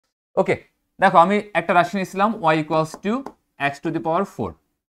ওকে, দেখো আমি একটা রাশি নিয়েছিলাম y equals to x to the পাওয়ার 4।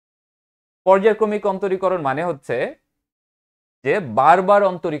 পর্যায়ক্রমিক অন্তরীকরণ মানে হচ্ছে যে বারবার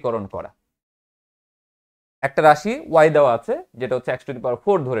অন্তরীকরণ করা। একটা রাশি y দেওয়া আছে যেটা হচ্ছে x টু দি পাওয়ার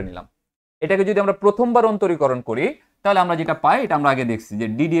 4 ধরে নিলাম। এটাকে যদি আমরা প্রথমবার অন্তরীকরণ করি তাহলে আমরা যেটা পাই এটা আমরা আগে দেখছি যে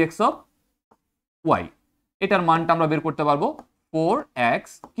ddx অফ y, এটার মানটা আমরা বের করতে পারবো 4x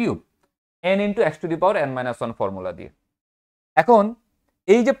cube n into x to the power n minus 1 formula দিয়ে। এখন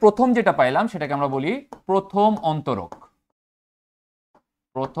এই যে প্রথম যেটা পাইলাম সেটাকে আমরা বলি প্রথম অন্তরক।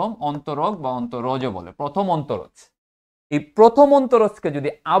 প্রথম অন্তরক বা অন্তরজ বলে, প্রথম অন্তরজ। এই প্রথম অন্তরজকে যদি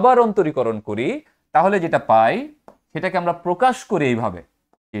আবার অন্তরীকরণ করি তাহলে যেটা পাই সেটাকে আমরা প্রকাশ করি এইভাবে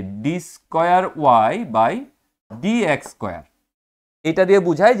যে D square Y by D x square. এটা দিয়ে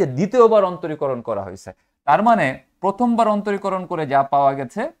বুঝায় যে দ্বিতীয়বার অন্তরীকরণ করা হয়েছে। তার মানে প্রথমবার অন্তরীকরণ করে যা পাওয়া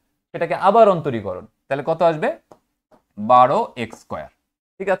গেছে সেটাকে আবার অন্তরীকরণ, তাহলে কত আসবে 12x স্কয়ার।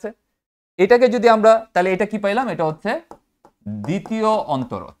 ঠিক আছে, এটাকে যদি আমরা তাহলে এটা কি পাইলাম, এটা হচ্ছে দ্বিতীয়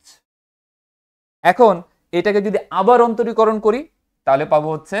অন্তরজ। এখন এটাকে যদি আবার অন্তরীকরণ করি তাহলে পাবো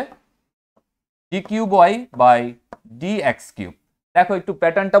হচ্ছে D cube Y by D x cube. দেখো একটু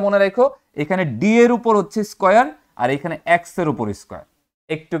প্যাটার্নটা মনে রাখো, এখানে ডি এর উপর হচ্ছে স্কয়ার আর এখানে এক্স এর উপর স্কয়ার,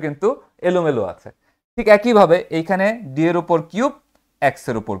 একটু কিন্তু এলোমেলো আছে। ঠিক একইভাবে এইখানে ডি এর উপর কিউব, এক্স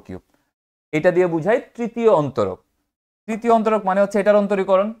এর উপর কিউব। এটা দিয়ে বুঝাই তৃতীয় অন্তরক। তৃতীয় অন্তরক মানে হচ্ছে এটার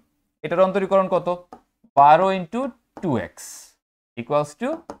অন্তরীকরণ। এটার অন্তরীকরণ কত 12 ইন্টু 2x ইকুয়ালস টু,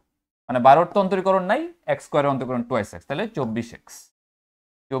 মানে 12 তো অন্তরীকরণ নাই, এক্স স্কয়ারের অন্তরীকরণ 2x, তাহলে 24x।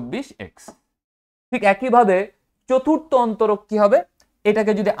 24x। ঠিক একইভাবে চতুর্থ অন্তরক কি হবে,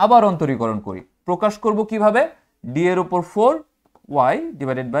 এটাকে যদি আবার অন্তরীকরণ করি প্রকাশ করব কিভাবে, ডি এর উপর 4y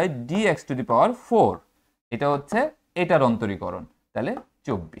divided by dx to the পাওয়ার 4। এটা হচ্ছে এটার অন্তরীকরণ, তাহলে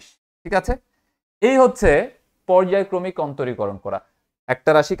 24। ঠিক আছে, এই হচ্ছে পর্যায়ক্রমিক অন্তরীকরণ করা, একটা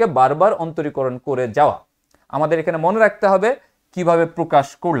রাশিকে বারবার অন্তরীকরণ করে যাওয়া। আমাদের এখানে মনে রাখতে হবে কিভাবে প্রকাশ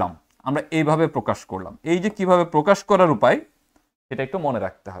করলাম, আমরা এইভাবে প্রকাশ করলাম। এই যে কিভাবে প্রকাশ করার উপায় এটা একটু মনে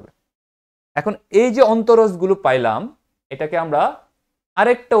রাখতে হবে। এখন এই যে অন্তরজগুলো পাইলাম এটাকে আমরা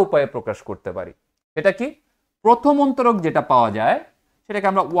আরেকটা উপায়ে প্রকাশ করতে পারি। এটা কি, প্রথম অন্তরক যেটা পাওয়া যায় সেটাকে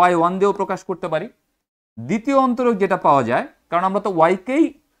আমরা y1 দিয়েও প্রকাশ করতে পারি। দ্বিতীয় অন্তরক যেটা পাওয়া যায়, কারণ আমরা তো y-কেই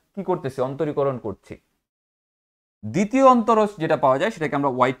কি করতেছি অন্তরীকরণ করছি, দ্বিতীয় অন্তরজ যেটা পাওয়া যায় সেটাকে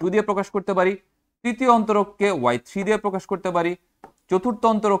আমরা y2 দিয়ে প্রকাশ করতে পারি। তৃতীয় অন্তরককে y3 দিয়ে প্রকাশ করতে পারি। চতুর্থ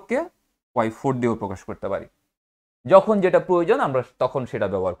অন্তরককে y4 দিয়েও প্রকাশ করতে পারি। যখন যেটা প্রয়োজন আমরা তখন সেটা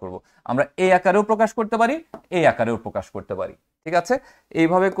ব্যবহার করব। আমরা এই আকারেও প্রকাশ করতে পারি, এই আকারেও প্রকাশ করতে পারি। ঠিক আছে,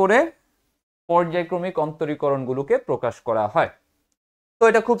 এইভাবে করে পর্যায়ক্রমিক অন্তরীকরণগুলোকে প্রকাশ করা হয়। তো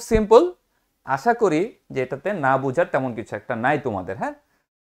এটা খুব সিম্পল, আশা করি যে এটাতে না বুঝার তেমন কিছু একটা নাই তোমাদের। হ্যাঁ,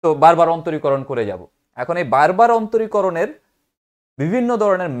 তো বারবার অন্তরীকরণ করে যাব। এখন এই বারবার অন্তরীকরণের বিভিন্ন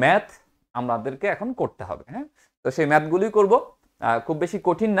ধরনের ম্যাথ আমাদেরকে এখন করতে হবে। হ্যাঁ, তো সেই ম্যাথগুলি করব, খুব বেশি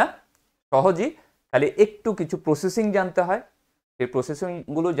কঠিন না, সহজই, খালি একটু কিছু প্রসেসিং জানতে হয়। এই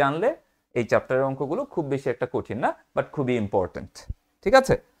প্রসেসিংগুলো জানলে এই চ্যাপ্টারের অঙ্কগুলো খুব বেশি একটা কঠিন না, বাট খুবই ইম্পর্টেন্ট। ঠিক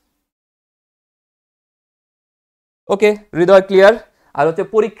আছে, ওকে, হৃদয় ক্লিয়ার। আর হচ্ছে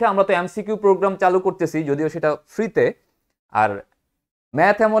পরীক্ষা আমরা তো এমসিকিউ প্রোগ্রাম চালু করতেছি, যদিও সেটা ফ্রিতে। আর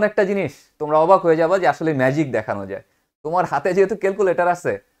ম্যাথ এমন একটা জিনিস তোমরা অবাক হয়ে যাবে যে আসলে ম্যাজিক দেখানো যায়। তোমার হাতে যেহেতু ক্যালকুলেটর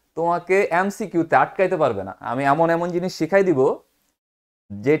আছে তোমাকে এমসিকিউতে আটকাইতে পারবে না। আমি এমন এমন জিনিস শিখাই দিব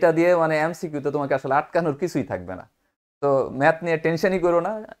যেটা দিয়ে মানে এমসিকিউতে তোমাকে আসলে আটকানোর কিছুই থাকবে না। তো ম্যাথ নিয়ে টেনশনই করো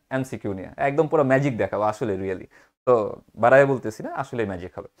না, এমসিকিউ নিয়ে একদম পুরো ম্যাজিক দেখাবো আসলে রিয়েলি। তো বাড়ায় বলতেছি না, আসলে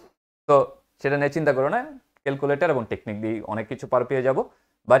ম্যাজিক হবে। তো সেটা নিয়ে চিন্তা করো না, ক্যালকুলেটর এবং টেকনিক দিয়ে অনেক কিছু পার পেয়ে যাবো।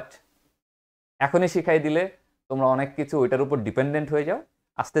 বাট এখনই শিখাই দিলে তোমরা অনেক কিছু ওইটার উপর ডিপেন্ডেন্ট হয়ে যাও,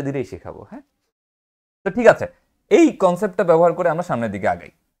 আস্তে ধীরেই শেখাবো। হ্যাঁ, তো ঠিক আছে, এই কনসেপ্টটা ব্যবহার করে আমরা সামনের দিকে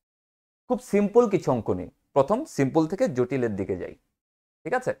আগাই। খুব সিম্পল কিছু অঙ্ক নিই, প্রথম সিম্পল থেকে জটিলের দিকে যাই।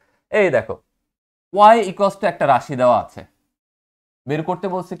 ঠিক আছে, এই দেখো y ইকুয়ালস টু একটা রাশি দেওয়া আছে, বের করতে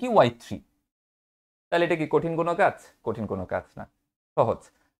বলছে কি y3। তাহলে এটা কি কঠিন কোনো কাজ? কঠিন কোনো কাজ না, সহজ।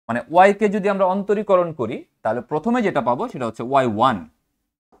 মানে y কে যদি আমরা অন্তরীকরণ করি তাহলে প্রথমে যেটা পাবো সেটা হচ্ছে y1।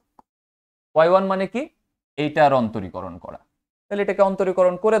 y1 মানে কি, এইটার অন্তরীকরণ করা। তাহলে এটাকে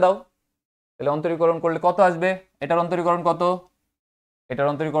অন্তরীকরণ করে দাও। তাহলে অন্তরীকরণ করলে কত আসবে, এটার অন্তরীকরণ কত, এটার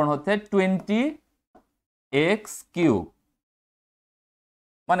অন্তরীকরণ হচ্ছে 20x কিউব,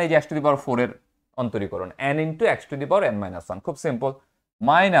 মানে এই যে x টু দি পাওয়ার 4 এর অন্তরীকরণ n into x to the power n minus 1। খুব সিম্পল,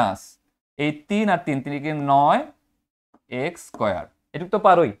 মাইনাস এই 3 আর 3 3 কি 9x স্কয়ার। এটুকু তো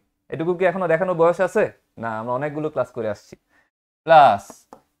পারোই, এটুকু কি এখনো দেখানোর বয়স আছে? না, আমরা অনেকগুলো ক্লাস করে আসছি। প্লাস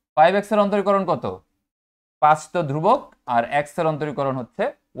 5x এর অন্তরীকরণ কত, 5 তো ধ্রুবক আর x এর অন্তরীকরণ হচ্ছে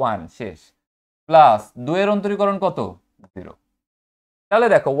 1 শেষ। প্লাস 2 এর অন্তরীকরণ কত, 0। তাহলে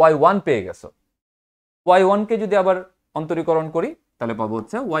দেখো y1 পেয়ে গেছো। y1 কে যদি আবার অন্তরীকরণ করি তাহলে পাবো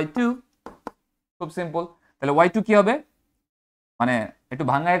হচ্ছে y2। খুব সিম্পল। তাহলে y2 কি হবে, মানে একটু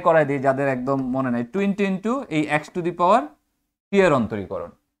ভাঙায় করায় দিই যাদের একদম মনে নাই, 20 ইন্টু এই x⁻³ এর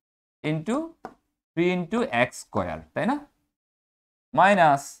অন্তরীকরণ ইন্টু 3 ইন্টু এক্স স্কোয়ার, তাই না,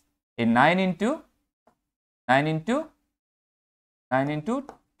 মাইনাস এই 9 ইন্টু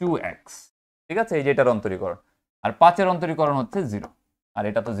 2x, ঠিক আছে, এই যে এটার অন্তরীকরণ। আর 5 এর অন্তরীকরণ হচ্ছে 0, আর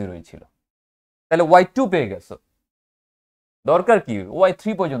এটা তো 0ই ছিল। তাহলে y2 পেয়ে গেছো। দরকার কি y3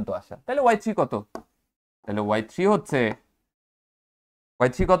 পর্যন্ত আসা। তাহলে y3 কত? তাহলে y3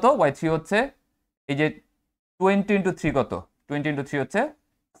 কত? y3 হচ্ছে এই যে 20 ইন্টু 3 কত? 20 ইন্টু 3 হচ্ছে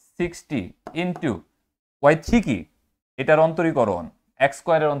 60 ইন্টু y3 কি, এটার অন্তরীকরণ x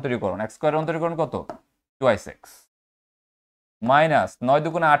স্কয়ারের অন্তরীকরণ, x স্কয়ারের অন্তরীকরণ কত? 2x মাইনাস 9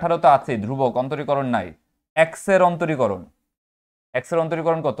 দুগুণে 18 তো আছে, ধ্রুবক, অন্তরীকরণ নাই। x এর অন্তরীকরণ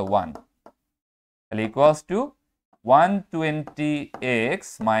কত? 1। তাহলে ইকুয়ালস টু 120x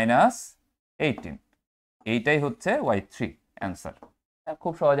মাইনাস 18। এইটাই হচ্ছে y3 অ্যান্সার।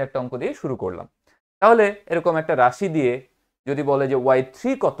 খুব সহজ একটা অঙ্ক দিয়ে শুরু করলাম। তাহলে এরকম একটা রাশি দিয়ে যদি বলে যে y3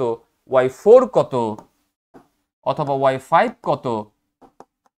 কত, y4 কত, অথবা y5 কত,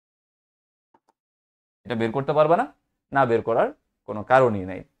 এটা বের করতে পারবা না? না বের করার কোনো কারণই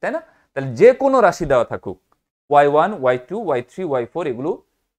নেই, তাই না? তাহলে যে কোনো রাশি দেওয়া থাকুক, y1, y2, y3, y4 এগুলো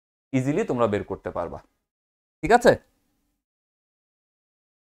ইজিলি তোমরা বের করতে পারবা। ঠিক আছে,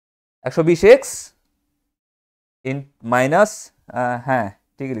 120x মাইনাস, হ্যাঁ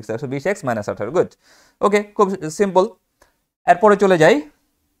ঠিকই লিখছে, 120x মাইনাস 18। গুড, ওকে, খুব সিম্পল। এরপরে চলে যাই।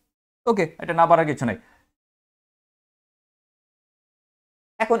 ওকে, এটা না পারার কিছু নাই।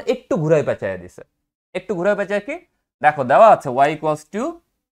 এখন একটু ঘুরাই পেঁচায় দিছে, একটু ঘুরাই পেঁচায় কি দেখো, দেওয়া আছে y equals to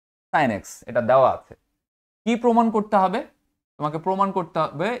sin x, এটা দেওয়া আছে। কি প্রমাণ করতে হবে? তোমাকে প্রমাণ করতে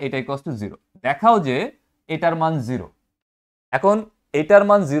হবে এটা ইকুয়ালস টু 0। দেখাও যে এটার মান 0। এখন এটার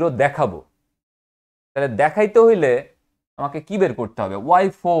মান 0 দেখাবো, তাহলে দেখাইতে হইলে আমাকে কি বের করতে হবে?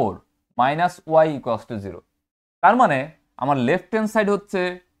 y4 minus y equals to 0। তার মানে আমার লেফট হ্যান্ড সাইড হচ্ছে,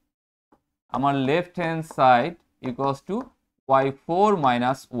 equals to y4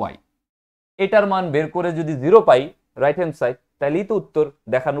 minus y। এটার মান বের করে যদি 0 পাই রাইট হ্যান্ড সাইড, তাহলেই তো উত্তর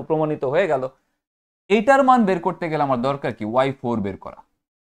দেখানো প্রমাণিত হয়ে গেল। এইটার মান বের করতে গেলে আমার দরকার কি? y4 বের করা।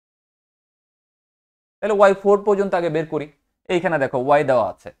 তাহলে y4 পর্যন্ত আগে বের করি। এইখানে দেখো y দেওয়া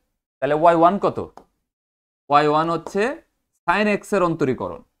আছে, তাহলে y1 কত? y1 হচ্ছে sin x এর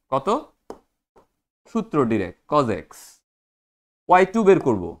অন্তরীকরণ, কত? সূত্র ডিরেক্ট cos x। y2 বের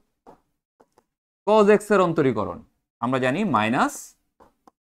করব, cos x এর অন্তরীকরণ আমরা জানি মাইনাস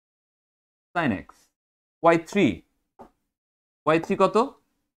sin x। y3 কত?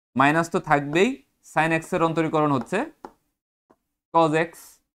 মাইনাস তো থাকবেই, sin x এর অন্তরীকরণ হচ্ছে cos x।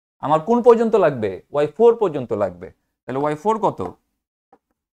 আমার কোন পর্যন্ত লাগবে? y4 পর্যন্ত লাগবে। তাহলে y4 কত?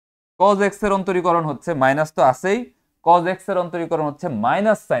 cos x এর অন্তরীকরণ হচ্ছে, মাইনাস তো আছেই, cos x এর অন্তরীকরণ হচ্ছে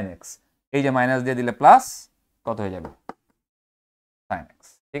মাইনাস sin x। এই যে মাইনাস দিয়ে দিলে প্লাস কত হয়ে যাবে? sin x।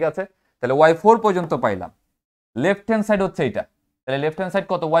 ঠিক আছে, তাহলে y4 পর্যন্ত পাইলাম। লেফট হ্যান্ড সাইড হচ্ছে এটা, তাহলে লেফট হ্যান্ড সাইড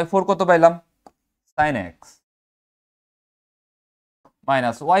কত? y4 কত পাইলাম? sin x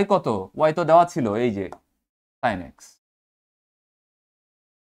মাইনাস y কত? y তো দেওয়া ছিল, এই যে sin x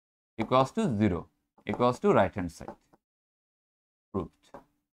equals to 0, equals to right hand side. Proved.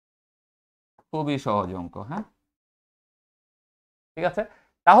 খুবই সহজ অঙ্ক, হ্যাঁ, ঠিক আছে।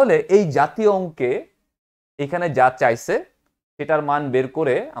 তাহলে এই জাতীয় অঙ্কে এখানে যা চাইছে সেটার মান বের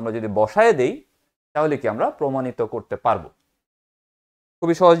করে আমরা যদি বসায় দেই তাহলে কি আমরা প্রমাণিত করতে পারবো।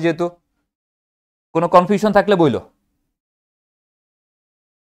 খুবই সহজ, যেহেতু। কোনো কনফিউশন থাকলে বইলো।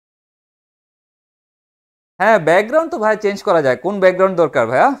 হ্যাঁ, ব্যাকগ্রাউন্ড তো ভাই চেঞ্জ করা যায়। কোন ব্যাকগ্রাউন্ড দরকার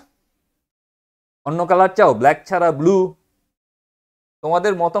ভাইয়া? অন্য কালার চাও? ব্ল্যাক ছাড়া ব্লু?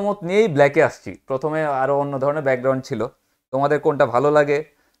 তোমাদের মতামত নিয়েই ব্ল্যাকে আসছি। প্রথমে আরো অন্য ধরনের ব্যাকগ্রাউন্ড ছিল, তোমাদের কোনটা ভালো লাগে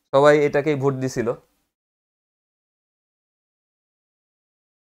সবাই এটাকেই ভোট দিছিল।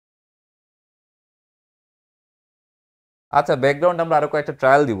 আচ্ছা, ব্যাকগ্রাউন্ড আমরা আরো কয়েকটা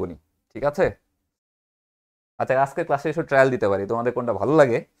ট্রায়াল দিবনি, ঠিক আছে? আচ্ছা, আজকে ক্লাসে এসে ট্রায়াল দিতে পারি, তোমাদের কোনটা ভালো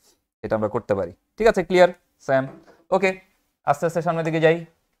লাগে এটা আমরা করতে পারি। ঠিক আছে, ক্লিয়ার স্যাম? ওকে, আস্তে আস্তে সামনের দিকে যাই।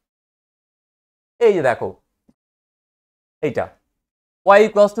 এই যে দেখো এইটা y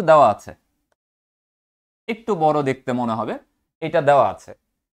ইকুয়ালস টু দেওয়া আছে, একটু বড় দেখতে মনে হবে, এটা দেওয়া আছে।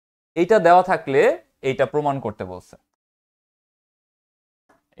 এইটা দেওয়া থাকলে এইটা প্রমাণ করতে বলছে,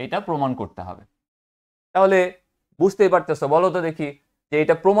 এইটা প্রমাণ করতে হবে। তাহলে বুঝতেই পারতেছো, বলো তো দেখি যে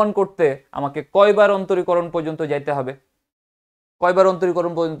এটা প্রমাণ করতে আমাকে কয়বার অন্তরীকরণ পর্যন্ত যাইতে হবে? কয়বার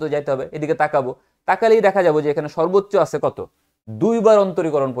অন্তরীকরণ পর্যন্ত যাইতে হবে? এদিকে তাকাবো, তাকালেই দেখা যাবো যে এখানে সর্বোচ্চ আছে কত? দুইবার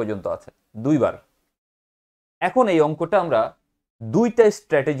অন্তরীকরণ পর্যন্ত আছে, দুইবার। এখন এই অঙ্কটা আমরা দুইটা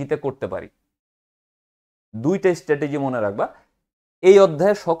স্ট্র্যাটেজিতে করতে পারি। দুইটা স্ট্র্যাটেজি মনে রাখবা, এই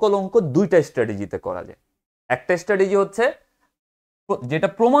অধ্যায়ের সকল অঙ্ক দুইটা স্ট্র্যাটেজিতে করা যায়। একটা স্ট্র্যাটেজি হচ্ছে যেটা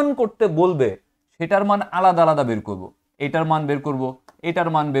প্রমাণ করতে বলবে সেটার মান আলাদা আলাদা বের করব, এটার মান বের করব, এটার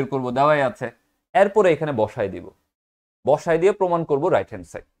মান বের করব, দেওয়াই আছে, এরপরে এখানে বসাই দিব, বসাই দিয়ে প্রমাণ করব রাইট হ্যান্ড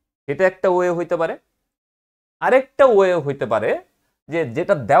সাইড। এটা একটা ওয়ে হইতে পারে। আরেকটা ওয়ে হইতে পারে যে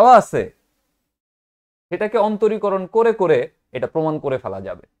যেটা দেওয়া আছে সেটাকে অন্তরীকরণ করে করে এটা প্রমাণ করে ফেলা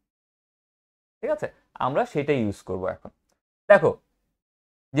যাবে। ঠিক আছে, আমরা সেটাই ইউজ করব এখন। দেখো,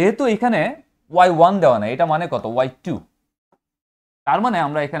 যেহেতু এখানে y1 দেওয়া নাই, এটা মানে কত y2, তার মানে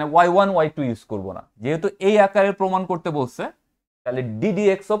আমরা এখানে y1 y2 ইউজ করব না। যেহেতু এই আকারে প্রমাণ করতে বলছে, তাহলে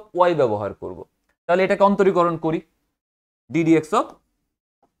ddx অফ y ব্যবহার করব। তাহলে এটাকে অন্তরীকরণ করি, ddx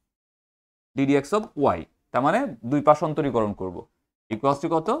অফ y, তার মানে দুই পাশ অন্তরীকরণ করব, ইকুয়ালস টু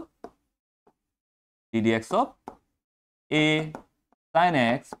কত, ddx of a sin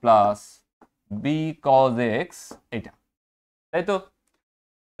x plus b cos x, এটা, তাই তো?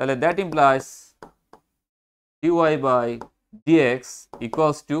 তাহলে that implies dy by dx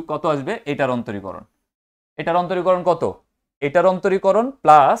equals to কত আসবে, এটার অন্তরীকরণ। এটার অন্তরীকরণ কত, এটার অন্তরীকরণ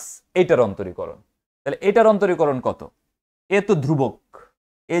প্লাস এটার অন্তরীকরণ। তাহলে এটার অন্তরীকরণ কত, এ তো ধ্রুবক,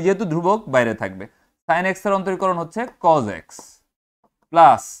 এ যেহেতু ধ্রুবক বাইরে থাকবে, sin x এর অন্তরীকরণ হচ্ছে cos x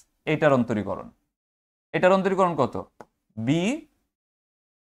প্লাস এটার অন্তরীকরণ। এটার অন্তরীকরণ কত, b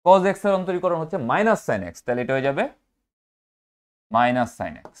cos x এর অন্তরীকরণ হচ্ছে মাইনাস sin x, তাহলে এটা হয়ে যাবে মাইনাস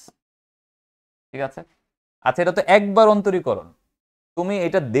sin x। ঠিক আছে, আচ্ছা, এটা তো একবার অন্তরীকরণ, তুমি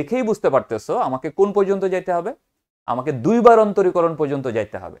এটা দেখেই বুঝতে পারতেছো আমাকে কোন পর্যন্ত যাইতে হবে, আমাকে দুইবার অন্তরীকরণ পর্যন্ত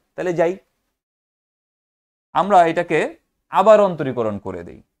যাইতে হবে। তাহলে যাই, আমরা এটাকে আবার অন্তরীকরণ করে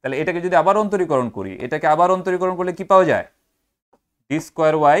দিই। তাহলে এটাকে যদি আবার অন্তরীকরণ করি, এটাকে আবার অন্তরীকরণ করলে কি পাওয়া যায়, d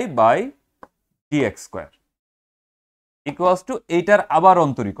square y by dx square equals to এইটার আবার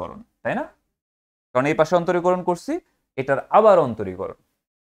অন্তরীকরণ, তাই না? কারণ এই পাশে অন্তরীকরণ করছি, এটার আবার অন্তরীকরণ।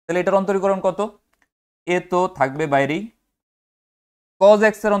 তাহলে এটার অন্তরীকরণ কত, এ তো থাকবে বাইরেই, cos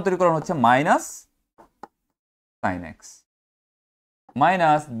x এর অন্তরীকরণ হচ্ছে minus sin x,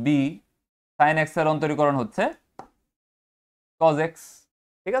 minus b sin x এর অন্তরীকরণ হচ্ছে cos x।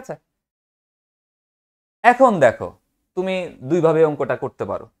 ঠিক আছে, এখন দেখো, তুমি দুইভাবে অঙ্কটা করতে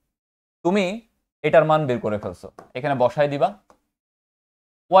পারো। তুমি এটার মান বের করে ফেলছো, এখানে বসাই দিবা,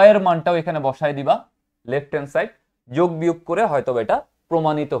 y এর মানটাও এখানে বসাই দিবা, লেফট হ্যান্ড সাইড যোগ বিয়োগ করে হয়তো এটা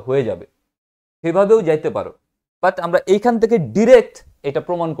প্রমাণিত হয়ে যাবে, সেভাবেও যাইতে পারো। বাট আমরা এইখান থেকে ডিরেক্ট এটা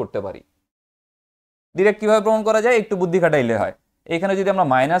প্রমাণ করতে পারি। ডিরেক্ট কিভাবে প্রমাণ করা যায়, একটু বুদ্ধি খাটাইলে হয়। এখানে যদি আমরা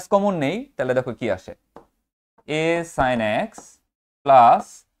মাইনাস কমন নেই, তাহলে দেখো কি আসে, a sin x plus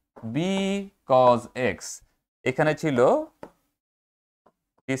b cos x, এখানে ছিল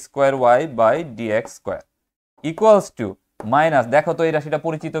d square y by dx square equals to minus, দেখো তো এই রাশিটা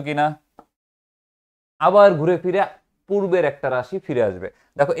পরিচিত কিনা, আবার ঘুরে ফিরে পূর্বের একটা রাশি ফিরে আসবে।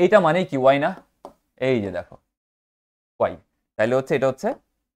 দেখো এইটা মানেই কি y না, এই যে দেখো y, তাইলে হচ্ছে এটা হচ্ছে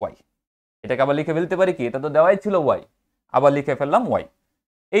y। এটাকে আবার লিখে ফেলতে পারি কি, এটা তো দেওয়াই ছিল y, আবার লিখে ফেললাম y।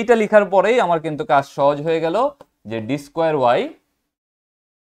 এইটা লিখার পরেই আমার কিন্তু কাজ সহজ হয়ে গেল, যে d square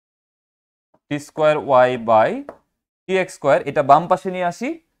y by dx square, এটা বাম পাশে নিয়ে আসি,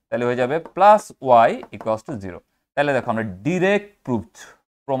 তাহলে হয়ে যাবে প্লাস y ইকুয়ালস টু 0। তাহলে দেখো আমরা ডিরেক্ট প্রুফড,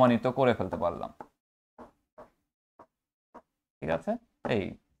 প্রমাণিত করে ফেলতে পারলাম। ঠিক আছে, এই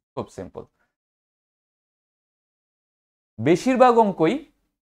খুব সিম্পল। বেশিরভাগ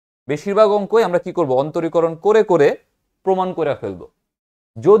অঙ্কই আমরা কি করব, অন্তরীকরণ করে করে প্রমাণ করে ফেলবো।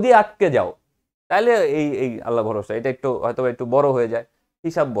 যদি আটকে যাও তাহলে এই এই আল্লাহ ভরসা, এটা একটু হয়তো একটু বড় হয়ে যায়,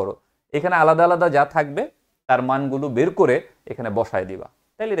 হিসাব বড়, এখানে আলাদা আলাদা যা থাকবে তার মানগুলো বের করে এখানে বসায় দিবা,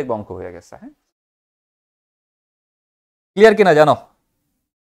 তাহলে দেখবো অঙ্ক হয়ে গেছে। হ্যাঁ, ক্লিয়ার কিনা জানো,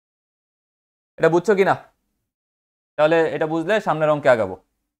 এটা বুঝছো কিনা? তাহলে এটা বুঝলে সামনের অঙ্কে আগাবো,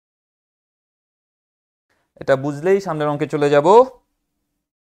 এটা বুঝলেই সামনের অঙ্কে চলে যাব।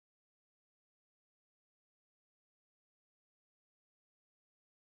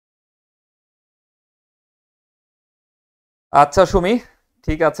 আচ্ছা সুমি,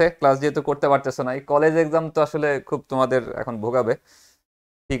 ঠিক আছে, ক্লাস যেহেতু করতে পারতেছো না, এই কলেজ এক্সাম তো আসলে খুব তোমাদের এখন ভোগাবে।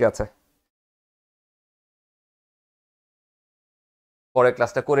 ঠিক আছে, পরে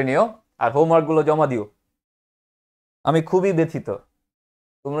ক্লাসটা করে নিও, আর হোমওয়ার্ক গুলো জমা দিও। আমি খুবই ব্যথিত,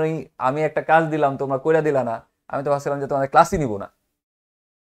 তুমি, আমি একটা কাজ দিলাম তোমরা কইরা দিলা না, আমি তো ভাবছিলাম যে তোমাদের ক্লাসই নিব না,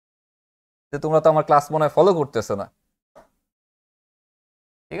 যে তোমরা তো আমার ক্লাস মনে হয় ফলো করতেছো না।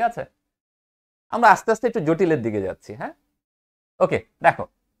 ঠিক আছে, আমরা আস্তে আস্তে একটু জটিলের দিকে যাচ্ছি। হ্যাঁ, ওকে, দেখো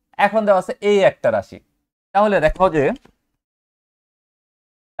এখন দেওয়া আছে এই একটা রাশি, তাহলে দেখো যে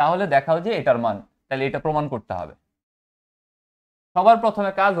তাহলে দেখাও যে এটার মান, তাহলে এটা প্রমাণ করতে হবে। সবার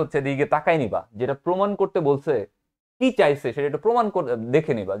প্রথমে কাজ হচ্ছে দিকে তাকাই নিবা, যেটা প্রমাণ করতে বলছে কি চাইছে সেটা একটু প্রমাণ করে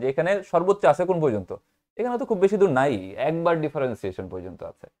দেখে নিবা যে এখানে সর্বোচ্চ আছে কোন পর্যন্ত। এখানে তো খুব বেশি দূর নাই, একবার ডিফারেন্সিয়েশন পর্যন্ত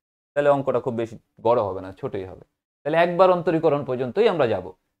আছে, তাহলে অঙ্কটা খুব বেশি বড় হবে না, ছোটই হবে। তাহলে একবার অন্তরীকরণ পর্যন্তই আমরা যাব,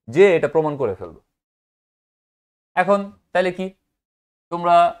 যে এটা প্রমাণ করে ফেলবো। এখন তাহলে কি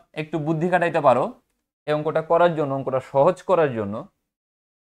তোমরা একটু বুদ্ধি খাটাইতে পারো এই অঙ্কটা করার জন্য, অঙ্কটা সহজ করার জন্য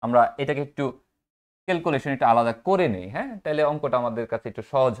আমরা এটাকে একটু ক্যালকুলেশন একটু আলাদা করে নেই। হ্যাঁ, তাহলে অঙ্কটা আমাদের কাছে একটু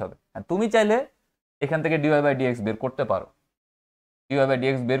সহজ হবে। আর তুমি চাইলে এখান থেকে dy/dx বের করতে পারো,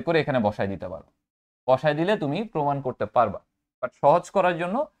 dy/dx বের করে এখানে বসাই দিতে পারো, বসাই দিলে তুমি প্রমাণ করতে পারবা। বাট সহজ করার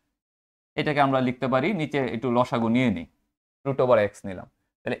জন্য এটাকে আমরা লিখতে পারি, নিচে একটু লসাগু নিয়ে নিই, √x নিলাম।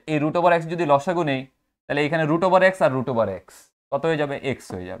 তাহলে এই √x যদি লসাগু নেই, তাহলে এখানে √x আর √x কত হয়ে যাবে, x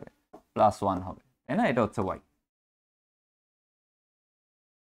হয়ে যাবে, +1 হবে, তাই না? এটা হচ্ছে y।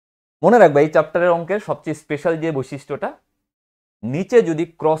 মনে রাখবে এই চ্যাপ্টারের অঙ্কের সবচেয়ে স্পেশাল যে বৈশিষ্ট্যটা, নিচে যদি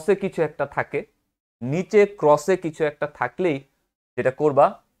ক্রসে কিছু একটা থাকে, নিচে ক্রসে কিছু একটা থাকলেই যেটা করবা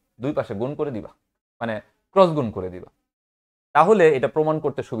দুই পাশে গুণ করে দিবা, মানে ক্রস গুণ করে দিবা, তাহলে এটা প্রমাণ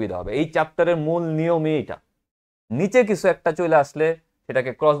করতে সুবিধা হবে। এই চ্যাপ্টারের মূল নিয়মই এটা, নিচে কিছু একটা চলে আসলে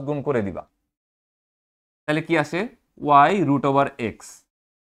সেটাকে ক্রস গুণ করে দিবা। তাহলে কি আসে, y√x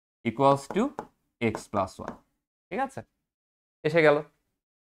ইকুয়ালস টু x + 1। ঠিক আছে, এসে গেল।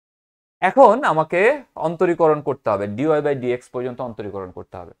 এখন আমাকে অন্তরীকরণ করতে হবে, dy/dx পর্যন্ত অন্তরীকরণ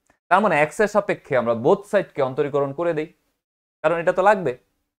করতে হবে। তার মানে x এর সাপেক্ষে আমরা বোথ সাইডকে অন্তরীকরণ করে দেই, কারণ এটা তো লাগবে।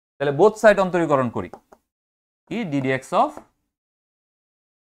 তাহলে বোথ সাইড অন্তরীকরণ করি, কি ddx of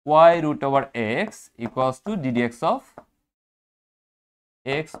y√x equals to ddx of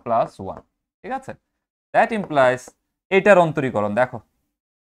x + 1। ঠিক আছে, দ্যাট ইমপ্লাইজ এটার অন্তরীকরণ। দেখো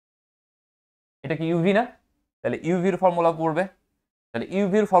এটা কি ইউভি না, তাহলে ইউভির ফর্মুলা পড়বে। তাহলে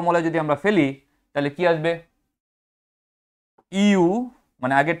ইউভির ফর্মুলা যদি আমরা ফেলি তাহলে কি আসবে, ইউ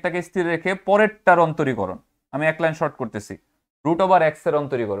মানে আগেরটাকে স্থির রেখে পরেরটার অন্তরীকরণ, আমি এক লাইন শর্ট করতেছি, √x এর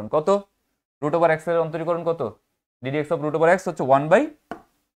অন্তরীকরণ কত, √x এর অন্তরীকরণ কত, ddx অফ √x হচ্ছে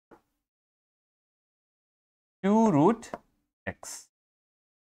 1/2√x,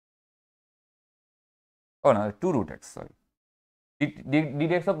 ও না 2√x, sorry,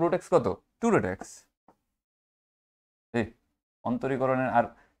 ddx of √x কত, 2√x। অন্তরীকরণের আর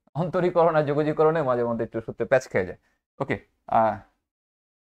অন্তরীকরণ আর যোগজীকরণে মাঝে মধ্যে একটু সূত্রে প্যাচ খেয়ে যায়। ওকে,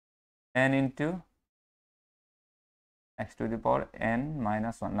 n ইন্টু x⁻n-1,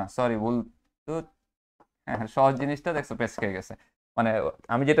 না সরি ভুল তো, হ্যাঁ সহজ জিনিসটা দেখছো প্যাচ খেয়ে গেছে, মানে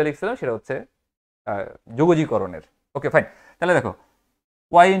আমি যেটা লিখছিলাম সেটা হচ্ছে যোগজীকরণের। ওকে ফাইন, তাহলে দেখো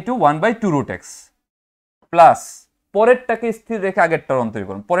y ইন্টু 1/2√x প্লাস পরেরটাকে স্থির রেখে আগেরটার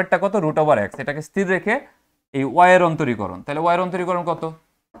অন্তরীকরণ, পরেরটা কত √x, এটাকে স্থির রেখে এই y এর অন্তরীকরণ, তাহলে y এর অন্তরীকরণ কত,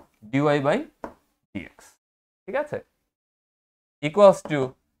 dy/dx। ঠিক আছে, ইকুয়ালস টু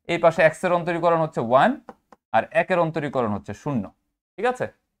এই পাশে x এর অন্তরীকরণ হচ্ছে 1 আর 1 এর অন্তরীকরণ হচ্ছে 0। ঠিক আছে,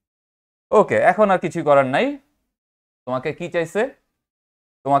 ওকে, এখন আর কিছু করার নাই। তোমাকে কি চাইছে,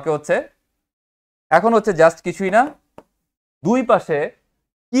 তোমাকে হচ্ছে এখন হচ্ছে জাস্ট কিছুই না, দুই পাশে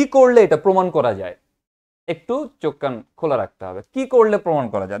কি করলে এটা প্রমাণ করা যায়, একটু চোখ কান খোলা রাখতে হবে, কি করলে প্রমাণ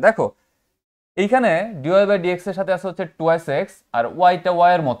করা যায়। দেখো এইখানে dy/dx এর সাথে আছে হচ্ছে 2x আর y-টা y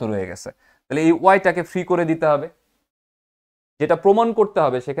এর মতো রয়ে গেছে, তাহলে এই y-টাকে ফ্রি করে দিতে হবে। যেটা প্রমাণ করতে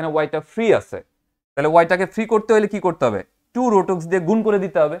হবে সেখানে y-টা ফ্রি আছে, তাহলে y-টাকে ফ্রি করতে হলে কি করতে হবে, 2√x দিয়ে গুণ করে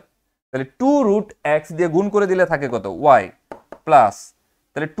দিতে হবে। তাহলে 2√x দিয়ে গুণ করে দিলে থাকে কত, y প্লাস,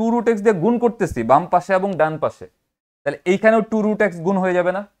 তাহলে 2√x দিয়ে গুণ করতেছি বাম পাশে এবং ডান পাশে, তাহলে এইখানেও 2√x গুণ হয়ে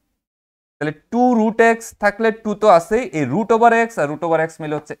যাবে না, তাহলে 2√x থাকলে 2 তো আছেই, এই √x আর √x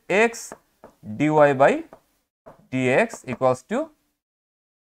মিলে হচ্ছে x dy/dx ইকুয়ালস টু,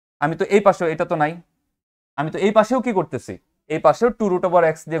 আমি তো এই পাশেও, এটা তো নাই, আমি তো এই পাশেও কি করতেছি, এই পাশেও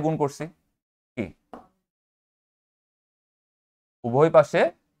 2√x দিয়ে গুণ করছি, কি উভয়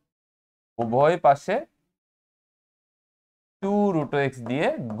পাশে 2√x দিয়ে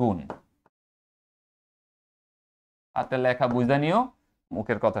গুণ। হাতে লেখা বুঝা নিও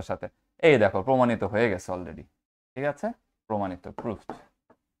মুখের কথার সাথে। এই দেখো প্রমাণিত হয়ে গেছে অলরেডি। ঠিক আছে, প্রমাণিত, প্রুফড।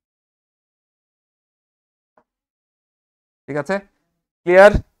 ঠিক আছে,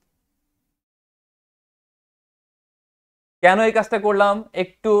 ক্লিয়ার? কেন এই কাজটা করলাম,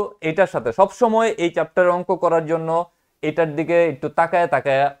 একটু এটার সাথে সবসময় এই চ্যাপ্টারের অঙ্ক করার জন্য এটার দিকে একটু তাকায়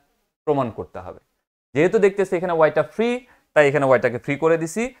তাকায় প্রমাণ করতে হবে। যেহেতু দেখতেছি এখানে ওয়াইটা ফ্রি, তাই এখানে ওয়াইটাকে ফ্রি করে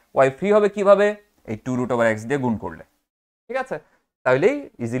দিছি। ওয়াই ফ্রি হবে কিভাবে, এই 2√x দিয়ে গুণ করলে। ঠিক আছে, তাহলেই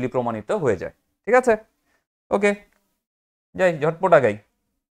ইজিলি প্রমাণিত হয়ে যায়। ঠিক আছে, ওকে, যাই ঝটপট আগাই।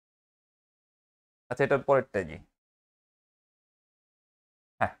 আচ্ছা, এটার পরেরটাই যাই।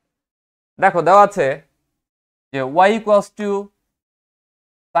 হ্যাঁ, দেখো দেওয়া আছে যে y equals to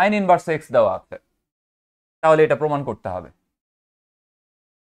sign inverse x দেওয়া আছে, তাহলে এটা প্রমাণ করতে হবে।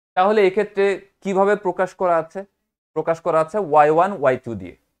 তাহলে এক্ষেত্রে কিভাবে প্রকাশ করা আছে? প্রকাশ করা আছে y1 y2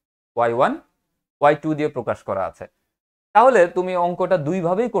 দিয়ে, y1 y2 দিয়ে প্রকাশ করা আছে। তাহলে তুমি অঙ্কটা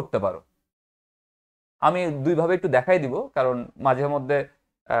দুইভাবেই করতে পারো। আমি দুইভাবে একটু দেখাই দিব, কারণ মাঝে মধ্যে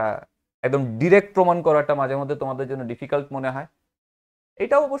একদম ডিরেক্ট প্রমাণ করাটা মাঝে মধ্যে তোমাদের জন্য ডিফিকাল্ট মনে হয়,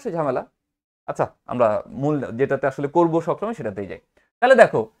 এটাও অবশ্যই ঝামেলা। আচ্ছা, আমরা মূল যেটাতে আসলে করবো সবসময় সেটাতেই যাই। তাহলে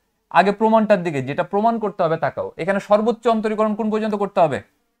দেখো, আগে প্রমাণটার দিকে, যেটা প্রমাণ করতে হবে তাকাও। এখানে সর্বোচ্চ অন্তরীকরণ কোন পর্যন্ত করতে হবে?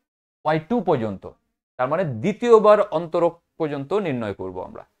 y2 পর্যন্ত, তার মানে দ্বিতীয়বার অন্তরক পর্যন্ত নির্ণয় করব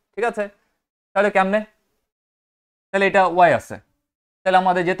আমরা। ঠিক আছে, তাহলে কেমনে? তাহলে এটা y আছে, তাহলে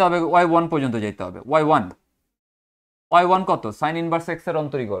আমাদের যেতে হবে y1 পর্যন্ত যেতে হবে। y1 কত? সাইন ইনভার্স এক্স এর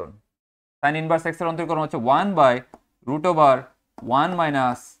অন্তরীকরণ। সাইন ইনভার্স এক্স এর অন্তরীকরণ হচ্ছে 1/√1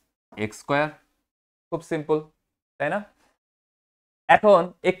 মাইনাস এক্স স্কোয়ার। খুব সিম্পল, তাই না? এখন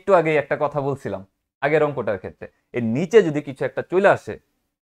একটু আগে একটা কথা বলছিলাম আগের অঙ্কটার ক্ষেত্রে, এর নিচে যদি কিছু একটা চলে আসে,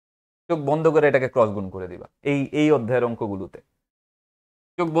 চোখ বন্ধ করে এটাকে ক্রস গুণ করে দিবা। এই অধ্যায়ের অঙ্কগুলোতে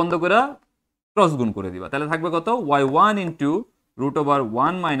চোখ বন্ধ করে ক্রস গুণ করে দিবা, তাহলে থাকবে কত? y1 into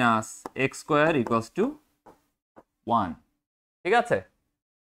 √1 minus x square equals to 1। ঠিক আছে,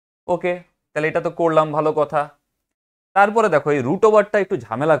 ওকে, তাহলে এটা তো করলাম, ভালো কথা। তারপরে দেখো, এই রুট ওভারটা একটু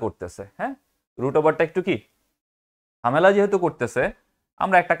ঝামেলা করতেছে। হ্যাঁ, রুট ওভারটা একটু কি ঝামেলা যেহেতু করতেছে,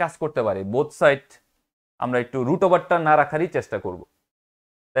 আমরা একটা কাজ করতে পারি, বোথ সাইড আমরা একটু রুট ওভারটা না রাখারই চেষ্টা করব।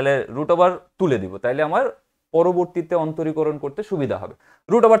 তাহলে রুট ওভার তুলে দিব, তাইলে আমার পরবর্তীতে অন্তরীকরণ করতে সুবিধা হবে।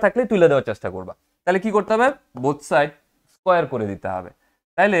 রুট ওভার থাকলে তুলে দেওয়ার চেষ্টা করবা। তাহলে কি করতে হবে? বোথ সাইড স্কোয়ার করে দিতে হবে।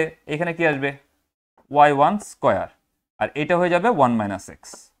 তাইলে এখানে কি আসবে? y1 স্কোয়ার, আর এটা হয়ে যাবে 1 minus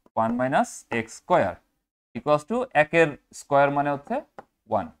x square equals to 1 এর স্কোয়ার মানে হচ্ছে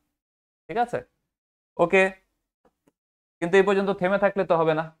 1। ঠিক আছে, ওকে। কিন্তু এই পর্যন্ত থেমে থাকলে তো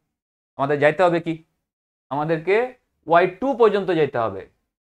হবে না, আমাদের যাইতে হবে কি? আমাদেরকে y2 পর্যন্ত যেতে হবে।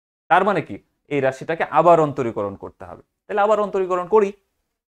 তার মানে কি? এই রাশিটাকে আবার অন্তরীকরণ করতে হবে। তাহলে আবার অন্তরীকরণ করি।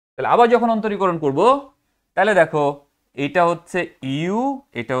 তাহলে আবার যখন অন্তরীকরণ করব, তাহলে দেখো, এটা হচ্ছে ইউ,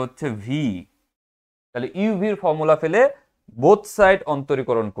 এটা হচ্ছে ভি। তাহলে ইউ ভির ফর্মুলা ফেলে বোথ সাইড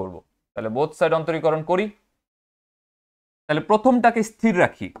অন্তরীকরণ করব। তাহলে বোথ সাইড অন্তরীকরণ করি। তাহলে প্রথমটাকে স্থির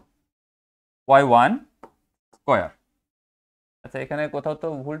রাখি, y1 স্কয়ার। আচ্ছা, এখানে কোথাও তো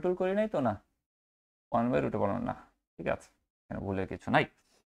ভুল টুল করি নাই তো? না, 1/√1 না, ঠিক আছে, এখানে ভুলের কিছু নাই।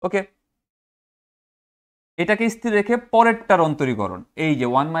 ওকে, এটাকে স্থির রেখে পরেরটার অন্তরীকরণ, এই যে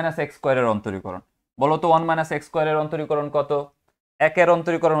 1 মাইনাস এক্স স্কোয়ারের অন্তরীকরণ। বলো তো 1 মাইনাস এক্স স্কোয়ারের অন্তরীকরণ কত? 1 এর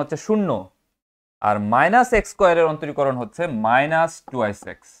অন্তরীকরণ হচ্ছে 0, আর মাইনাস এক্স স্কোয়ারের অন্তরীকরণ হচ্ছে মাইনাস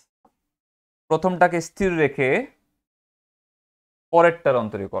 2x। প্রথমটাকে স্থির রেখে পরেরটার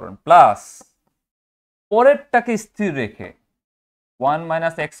অন্তরীকরণ, প্লাস পরেরটাকে স্থির রেখে 1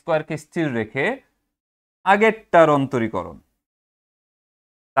 মাইনাস এক্স স্কোয়ারকে স্থির রেখে আগেরটার অন্তরীকরণ,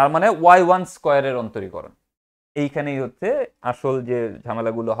 তার মানে y1 স্কোয়ারের অন্তরীকরণ। এইখানেই হচ্ছে আসল যে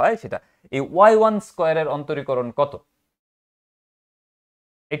ঝামেলাগুলো হয় সেটা। এই y1 স্কোয়ারের অন্তরীকরণ কত?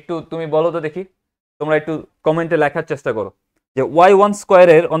 একটু তুমি বলো তো দেখি, তোমরা একটু কমেন্টে লেখার চেষ্টা করো যে y1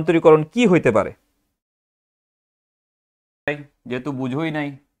 স্কোয়ারের অন্তরীকরণ কি হইতে পারে। যেহেতু বুঝোই নাই,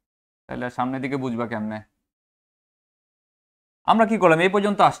 তাহলে সামনের দিকে বুঝবা কেমনে? আমরা কি করলাম? এই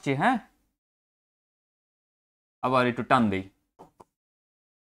পর্যন্ত আসছি। হ্যাঁ, আবার একটু টান দেই।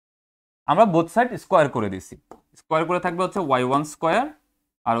 আমরা বোথ সাইড স্কোয়ার করে দিছি। স্কোয়ার করে থাকবে হচ্ছে y1 স্কোয়ার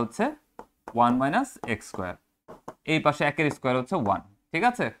আর হচ্ছে 1 মাইনাস এক্স স্কোয়ার। এই পাশে 1 এর স্কোয়ার হচ্ছে 1। ঠিক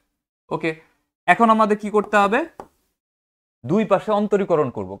আছে, ওকে। এখন আমাদের কি করতে হবে? দুই পাশে অন্তরীকরণ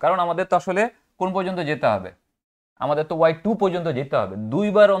করব, কারণ আমাদের তো আসলে কোন পর্যন্ত যেতে হবে? আমাদের তো y2 পর্যন্ত যেতে হবে,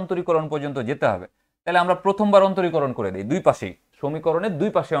 দুইবার অন্তরীকরণ পর্যন্ত যেতে হবে। তাহলে আমরা প্রথমবার অন্তরীকরণ করে দিই, দুই পাশেই, সমীকরণের দুই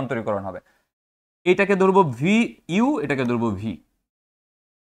পাশে অন্তরীকরণ হবে। এটাকে ধরবো ভি ইউ, এটাকে ধরবো ভি,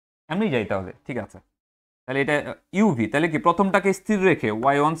 এমনি যাই তাহলে। ঠিক আছে, তাহলে এটা ইউভি। তাহলে কি প্রথমটাকে স্থির রেখে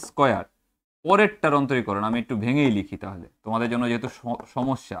y1 স্কয়ার, পরেরটার অন্তরীকরণ আমি একটু ভেঙেই লিখি তাহলে তোমাদের জন্য, যেহেতু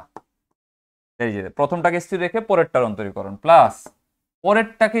সমস্যা। এই যে প্রথমটাকে স্থির রেখে পরেরটার অন্তরীকরণ, প্লাস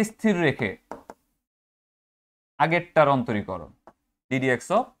পরেরটাকে স্থির রেখে আগেরটার অন্তরীকরণ, ddx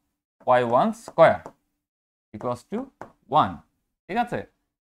of y1 square equals to 1। ঠিক আছে,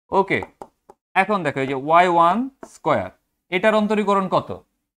 ওকে। এখন দেখো, এই যে y1 স্কয়ার, এটার অন্তরীকরণ কত?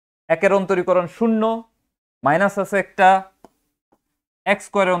 1 এর অন্তরীকরণ 0, মাইনাস আছে একটা, এক্স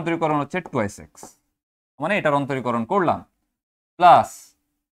স্কোয়ারের অন্তরীকরণ হচ্ছে 2x, মানে এটার অন্তরীকরণ করলাম, প্লাস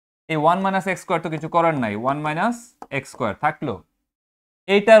এই 1 মাইনাস এক্স স্কোয়ার তো কিছু করার নাই, 1 মাইনাস এক্স স্কোয়ার থাকলো।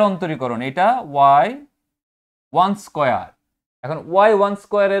 এইটার অন্তরীকরণ, এটা y1 স্কোয়ার, এখন y1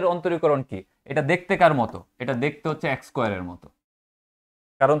 স্কয়ারের অন্তরীকরণ কি? এটা দেখতে কার মতো? এটা দেখতে হচ্ছে x স্কয়ারের মতো,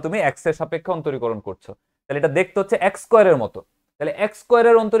 কারণ তুমি x এর সাপেক্ষে অন্তরীকরণ করছো। তাহলে এটা দেখতে হচ্ছে x স্কয়ারের মতো। তাহলে x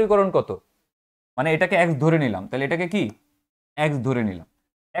স্কয়ারের অন্তরীকরণ কত? মানে এটাকে x ধরে নিলাম, তাহলে এটাকে কি x ধরে নিলাম।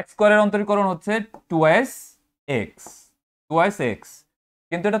 x স্কয়ারের অন্তরীকরণ হচ্ছে 2x, 2x।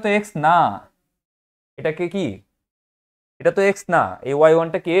 কিন্তু এটা তো x না, এটাকে কি, এটা তো x না, এই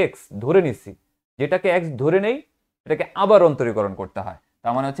y1টা কি x ধরে নিছি। যেটাকে x ধরে নেই এটাকে আবার অন্তরীকরণ করতে হয়।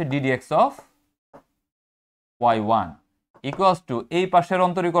 তার মানে হচ্ছে ddx of y1 equals to এই পাশের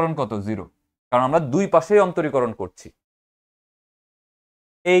অন্তরীকরণ কত? 0, কারণ আমরা দুই পাশেই অন্তরীকরণ করছি।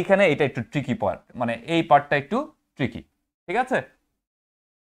 এইখানে এটা একটু ট্রিকি পার্ট, মানে এই পার্টটা একটু ট্রিকি। ঠিক আছে,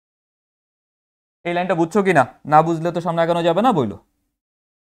 এই লাইনটা বুঝছো কিনা? না বুঝলে তো সামনে আগানো যাবে না, বইলো।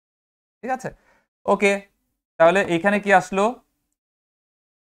 ঠিক আছে, ওকে। তাহলে এখানে কি আসলো?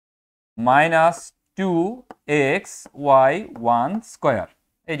 -2xy1 স্কয়ার,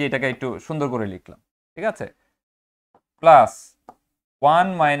 এই যে এটাকে একটু সুন্দর করে লিখলাম। ঠিক আছে, প্লাস 1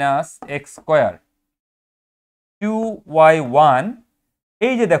 - x স্কয়ার 2y1।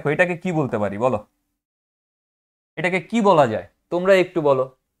 এই যে দেখো, এটাকে কি বলতে পারি বলো? এটাকে কি বলা যায় তোমরা একটু বলো?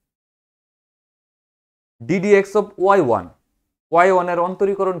 ddx অফ y1, y1 এর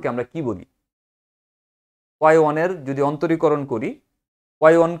অন্তরীকরণকে আমরা কি বলি? y1 এর যদি অন্তরীকরণ করি,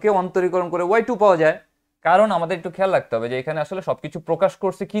 y1 কে অন্তরীকরণ করে y2 পাওয়া যায়। কারণ আমাদের একটু খেয়াল রাখতে হবে যে এখানে আসলে সবকিছু প্রকাশ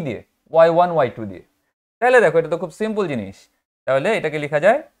করছে কি দিয়ে? y1 y2 দিয়ে। তাহলে দেখো এটা তো খুব সিম্পল জিনিস। তাহলে এটাকে লেখা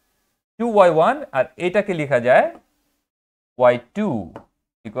যায় 2y1 আর এটাকে লেখা যায় y2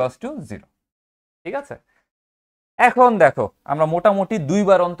 ইকুয়ালস টু 0। ঠিক আছে, এখন দেখো আমরা মোটামুটি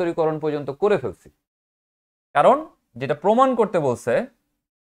দুইবার অন্তরীকরণ পর্যন্ত করে ফেলছি, কারণ যেটা প্রমাণ করতে বলছে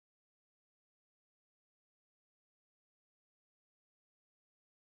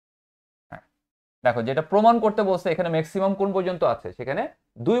দেখো, যেটা প্রমাণ করতে বলছে এখানে ম্যাক্সিমাম কোন পর্যন্ত আছে? সেখানে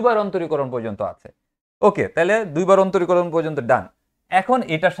দুইবার অন্তরীকরণ পর্যন্ত আছে। ওকে, তাহলে দুইবার অন্তরীকরণ পর্যন্ত ডান। এখন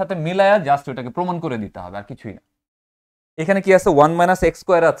এটার সাথে মিলায়া জাস্ট ওটাকে প্রমাণ করে দিতে হবে, আর কিছুই না। এখানে কি আছে? 1 - x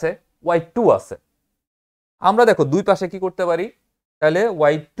স্কয়ার আছে, y2 আছে। আমরা দেখো দুই পাশে কি করতে পারি? তাহলে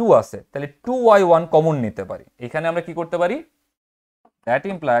y2 আছে, তাহলে 2y1 কমন নিতে পারি। এখানে আমরা কি করতে পারি? দ্যাট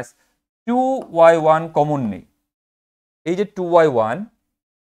ইমপ্লাইজ 2y1 কমন নেই। এই যে 2y1,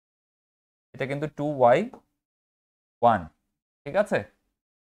 এটা কিন্তু 2y1। ঠিক আছে,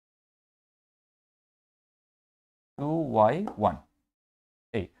 2y1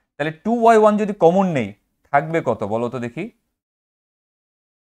 এই, তাহলে 2y1 যদি কমন নেই থাকবে কত বলো তো দেখি?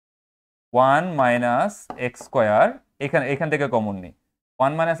 1 - x স্কয়ার, এখান থেকে কমন নেই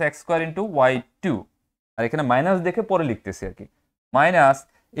 1 - x স্কয়ার ইন্টু y2, আর এখানে মাইনাস দেখে পরে লিখতেছি আর কি। মাইনাস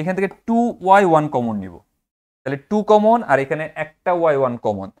এখান থেকে 2y1 কমন নিব, তাহলে 2 কমন, আর এখানে একটা y1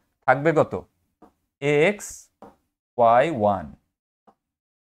 কমন থাকবে কত? x y1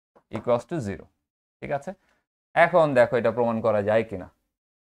 equals to 0। ঠিক আছে, এখন দেখো এটা প্রমাণ করা যায় কিনা।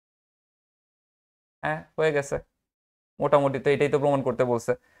 হ্যাঁ, হয়ে গেছে মোটামুটি। তো এটাই তো প্রমাণ করতে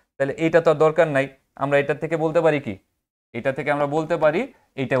বলছে, তাহলে এইটা তো আর দরকার নাই। আমরা এটা থেকে বলতে পারি কি? এটা থেকে আমরা বলতে পারি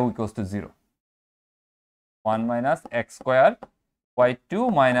এটা equals to 0। 1 - x square y2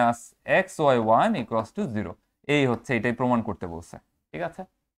 - x y1 equals to 0। এই হচ্ছে, এটাই প্রমাণ করতে বলছে। ঠিক আছে,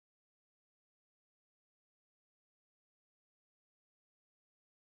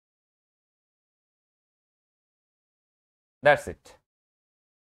 দ্যাটস ইট।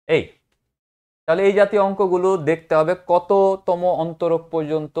 এই, তাহলে এই জাতীয় অঙ্কগুলো দেখতে হবে কততম অন্তরক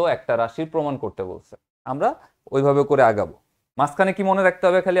পর্যন্ত একটা রাশির প্রমাণ করতে বলছে, আমরা ওইভাবে করে আগাবো। মাঝখানে কি মনে রাখতে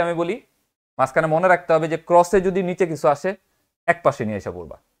হবে খালি আমি বলি? মাঝখানে মনে রাখতে হবে যে ক্রসে যদি নিচে কিছু আসে এক পাশে নিয়ে এসে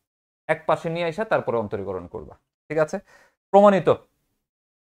পড়বা, এক পাশে নিয়ে এসে তারপরে অন্তরীকরণ করবা। ঠিক আছে, প্রমাণিত।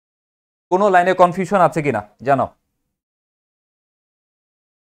 কোনো লাইনে কনফিউশন আছে কিনা জানো?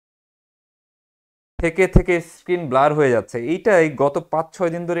 থেকে থেকে স্ক্রিন ব্লার হয়ে যাচ্ছে, এইটাই গত 5-6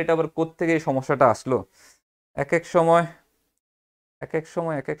 দিন ধরে এটা আবার কোত্থেকে এই সমস্যাটা আসলো। এক এক সময় এক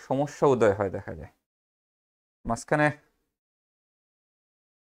এক সমস্যা উদয় হয় দেখা যায় মাঝখানে।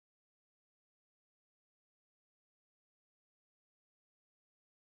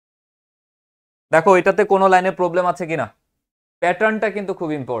 দেখো এটাতে কোনো লাইনে প্রবলেম আছে কিনা। প্যাটার্নটা কিন্তু খুব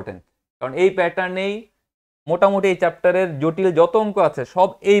ইম্পর্টেন্ট, কারণ এই প্যাটার্নেই মোটামুটি এই চ্যাপ্টারের জটিল যত অঙ্ক আছে সব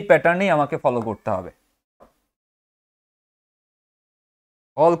এই প্যাটার্নেই আমাকে ফলো করতে হবে।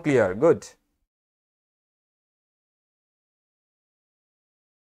 All clear, good.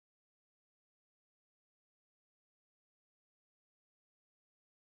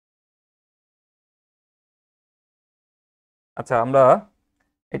 আচ্ছা, আমরা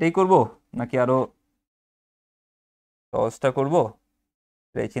এটাই করব নাকি আরো সহজটা করব?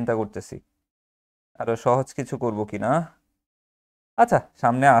 এটাই চিন্তা করতেছি, আরো সহজ কিছু করব কিনা। আচ্ছা,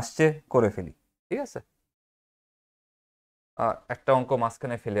 সামনে আসছে, করে ফেলি। ঠিক আছে, একটা অঙ্ক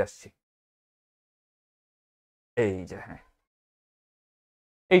মাঝখানে ফেলে আসছি। এই যে, হ্যাঁ,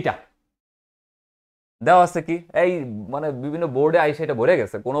 এইটা দেওয়া আছে কি, এই মানে বিভিন্ন বোর্ডে আইসে এটা ভরে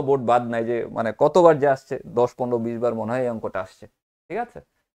গেছে, কোনো বোর্ড বাদ নাই, যে মানে কতবার যে আসছে, 10, 15, 20 বার মনে হয় এই অঙ্কটা আসছে। ঠিক আছে,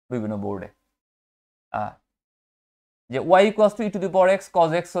 বিভিন্ন বোর্ডে যে y equals to e⁻x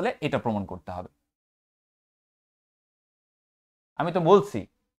cos x হলে এটা প্রমাণ করতে হবে। আমি তো বলছি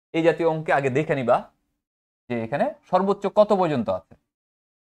এই জাতীয় অঙ্কে আগে দেখে নিবা যে এখানে সর্বোচ্চ কত পর্যন্ত আছে,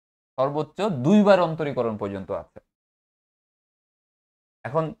 সর্বোচ্চ 2বার অন্তরীকরণ পর্যন্ত আছে।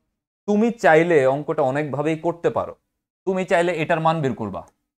 এখন তুমি চাইলে অঙ্কটা অনেকভাবেই করতে পারো। তুমি চাইলে এটার মান বের করবা,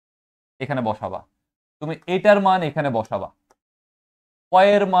 এখানে বসাবা, তুমি এটার মান এখানে বসাবা, y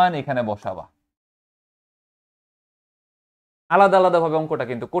এর মান এখানে বসাবা, আলাদা আলাদা ভাবে অঙ্কটা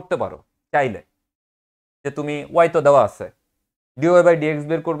কিন্তু করতে পারো চাইলে। যে তুমি y তো দেওয়া আছে, dy/dx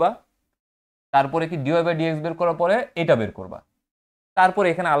বের করবা, তারপরে কি dy/dx বের করার পরে এটা বের করবা, তারপরে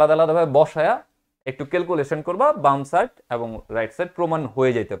এখানে আলাদা আলাদা ভাবে বসায়া একটু ক্যালকুলেশন করবা, বাম সাইড এবং রাইট সাইড প্রমাণ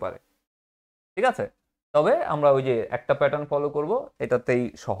হয়ে যেতে পারে। ঠিক আছে, তবে আমরা ওই যে একটা প্যাটার্ন ফলো করব, এটাতেই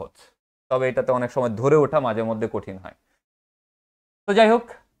সহজ, তবে এটাতে অনেক সময় ধরে ওঠা মাঝে মধ্যে কঠিন হয়। তো যাই হোক,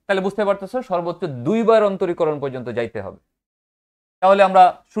 তাহলে বুঝতে পারতেছো সর্বোচ্চ 2বার অন্তরীকরণ পর্যন্ত যাইতে হবে। তাহলে আমরা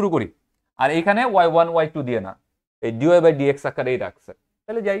শুরু করি। আর এখানে y1 y2 দিয়ে না, এই dy/dx আকারেই রাখছে।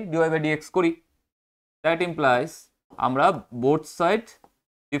 তাহলে যাই dy/dx করি। দ্যাট ইমপ্লাইজ আমরা বোথ সাইড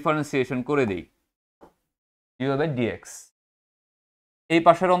ডিফারেন্সিয়েশন করে দেই, dy/dx। এই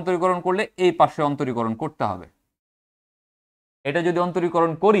পাশের অন্তরীকরণ করলে এই পাশে অন্তরীকরণ করতে হবে। এটা যদি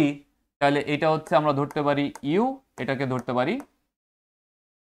অন্তরীকরণ করি তাহলে এটা হচ্ছে আমরা ধরতে পারি ইউ, এটাকে ধরতে পারি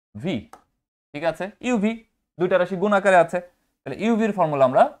ভি। ঠিক আছে, ইউভি দুইটা রাশি গুণ আকারে আছে, তাহলে ইউভির ফর্মুলা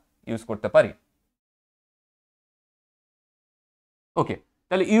আমরা ইউজ করতে পারি। ওকে,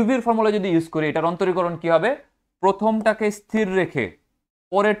 তাহলে ইউভির ফর্মুলা যদি ইউজ করি, এটার অন্তরীকরণ কি হবে? প্রথমটাকে স্থির রেখে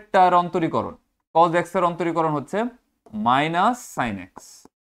পরেরটার অন্তরীকরণ, cos x এর অন্তরীকরণ হচ্ছে মাইনাস সাইন এক্স।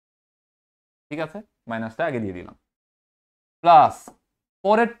 ঠিক আছে, মাইনাসটা আগে দিয়ে দিলাম, প্লাস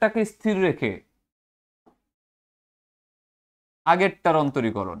পরেরটাকে স্থির রেখে আগেরটার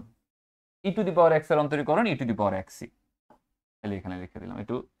অন্তরীকরণ, e⁻x এর অন্তরীকরণ e⁻x। তাহলে এখানে লিখে দিলাম,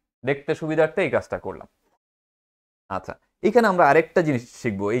 একটু দেখতে সুবিধার্থে এই কাজটা করলাম। আচ্ছা, এখানে আমরা আরেকটা জিনিস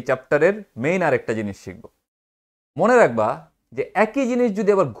শিখবো, এই চ্যাপ্টারের মেইন আরেকটা জিনিস শিখবো। মনে রাখবা যে একই জিনিস যদি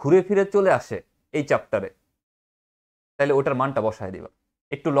আবার ঘুরে ফিরে চলে আসে এই চ্যাপ্টারে, তাহলে ওটার মানটা বসায় দিবা।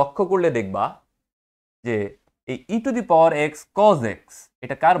 একটু লক্ষ্য করলে দেখবা যে এই e⁻x cos x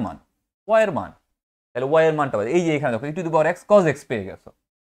এটা কার মান? y এর মান। তাহলে y এর মানটা এই যে এখানে দেখো e⁻x cos x পেয়ে গেছো।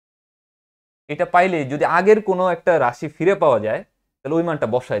 এটা পাইলে যদি আগের কোনো একটা রাশি ফিরে পাওয়া যায় তাহলে ওই মানটা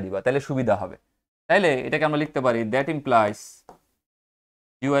বসায় দিবা, তাহলে সুবিধা হবে। তাইলে এটাকে আমরা লিখতে পারি that implies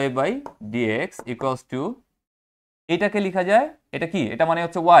dy/dx equals to, এটাকে লেখা যায়, এটা কি, এটা মানে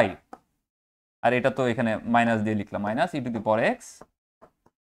হচ্ছে y, আর এটা তো এখানে মাইনাস দিয়ে লিখলাম, মাইনাস e⁻x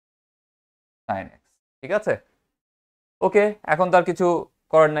sin x। ঠিক আছে, ওকে, এখন তার কিছু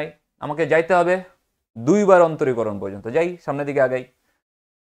করার নাই, আমাকে যাইতে হবে 2বার অন্তরীকরণ পর্যন্ত। যাই সামনের দিকে আগাই।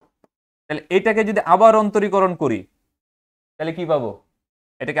 তাহলে এটাকে যদি আবার অন্তরীকরণ করি তাহলে কি পাবো?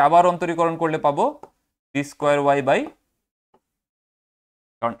 এটাকে আবার অন্তরীকরণ করলে পাবো d²y/,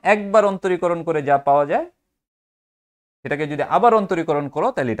 কারণ একবার অন্তরীকরণ করে যা পাওয়া যায় সেটাকে যদি আবার অন্তরীকরণ করো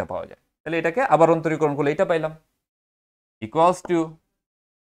তাহলে এটা পাওয়া যায়। তাহলে এটাকে আবার অন্তরীকরণ করলে এটা পাইলাম, ইকুয়ালস টু,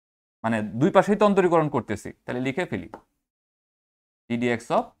 মানে দুই পাশেই তো অন্তরীকরণ করতেছি, তাহলে লিখে ফেলি ddx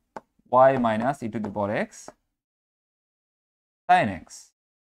of y minus e⁻x sin x।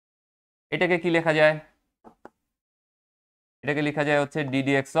 এটাকে কি লেখা যায়? এটাকে লেখা যায় হচ্ছে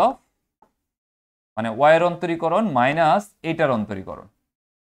ddx of, মানে y এর অন্তরীকরণ মাইনাস এইটার অন্তরীকরণ।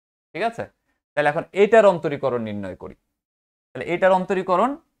 ঠিক আছে, তাহলে এখন এটার অন্তরীকরণ নির্ণয় করি। তাহলে এটার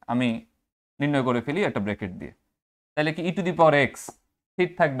অন্তরীকরণ আমি নির্ণয় করে ফেলি একটা ব্র্যাকেট দিয়ে। তাহলে কি e⁻x ঠিক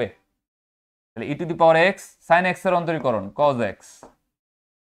থাকবে? তাহলে e⁻x sin x এর অন্তরীকরণ cos x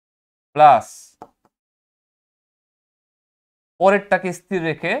প্লাস পরেরটাকে স্থির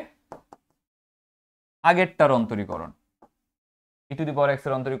রেখে আগেরটার অন্তরীকরণ e⁻x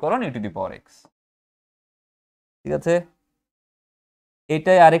এর অন্তরীকরণ e⁻x। ঠিক আছে,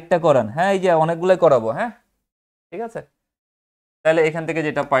 এটাই আরেকটা করান। হ্যাঁ, এই যে অনেকগুলাই করাবো। হ্যাঁ, ঠিক আছে, তাহলে এখান থেকে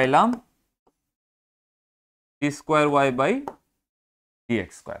যেটা পাইলাম d²y/dx²।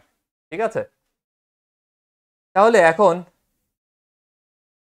 ঠিক আছে, তাহলে এখন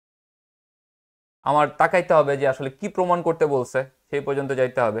আমার তাকাইতে হবে যে আসলে কি প্রমাণ করতে বলছে, সেই পর্যন্ত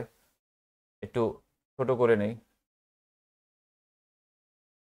যাইতে হবে। একটু ছোট করে নেই।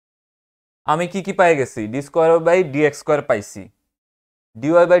 আমি কি কি পাই গেছি? d² / dx² পাইছি,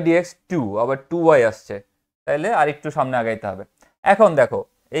 ডিওয়াই বাই ডিএক্স 2, আবার 2y আসছে, তাইলে আর একটু সামনে আগাইতে হবে। এখন দেখো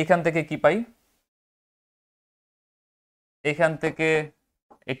এইখান থেকে কি পাই, এইখান থেকে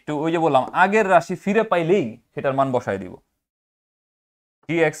একটু ওই যে বললাম আগের রাশি ফিরে পাইলেই সেটার মান বসাই দিব।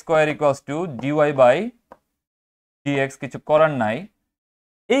 dx square equals to dy by dx, কিছু করার নাই।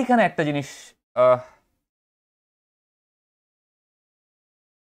 এইখানে একটা জিনিস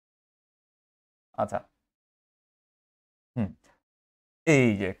আচ্ছা, এই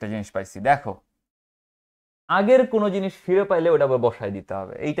যে একটা জিনিস পাইছি, দেখো আগের কোনো জিনিস ফিরে পাইলে ওটা আবার বসায় দিতে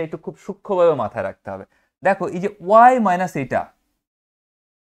হবে, এইটা একটু খুব সূক্ষ্মভাবে মাথায় রাখতে হবে। দেখো এই যে ওয়াই মাইনাস এইটা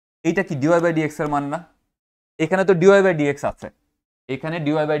কি ডিওয়াই বাই ডিএক্স এর মান না? এখানে তো ডিওয়াই বাই ডিএক্স আছে, এখানে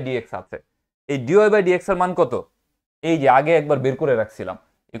ডিওয়াই বাই ডিএক্স আছে। এই ডিওয়াই বাই ডিএক্স এর মান কত? এই যে আগে একবার বের করে রাখছিলাম,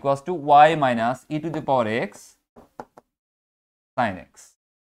 equals to Y minus E to the power x sine x,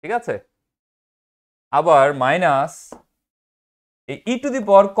 ঠিক আছে? আবার মাইনাস এই ই to the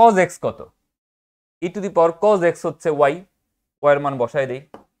power cos x কত? ই to the power cos x হচ্ছে ওয়াই, ওয়াই এর মান বসাই দেই,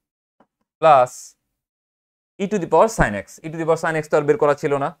 plus E to the power sine x. E to the power sine x তো আর বের করা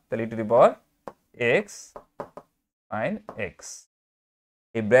ছিল না, তাহলে ই to the power x sine x.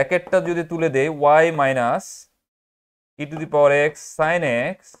 এই ব্র্যাকেটটা যদি তুলে দেই, Y minus E to the power x sine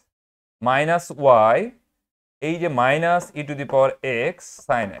x minus Y, এই যে minus E to the power x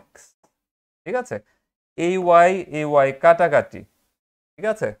sine x, ঠিক আছে? এই ওয়াই কাটাকাটি, ঠিক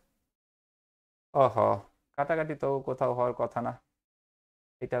আছে? ওহ, কাটাকাটি তো কোথাও হওয়ার কথা না,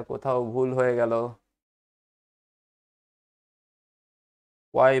 এটা কোথাও ভুল হয়ে গেল।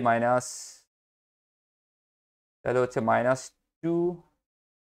 ওয়াই মাইনাস, তাহলে হচ্ছে -2,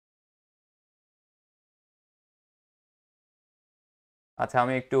 আচ্ছা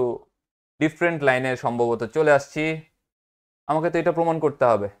আমি একটু ডিফারেন্ট লাইনে সম্ভবত চলে আসছি, আমাকে তো এটা প্রমাণ করতে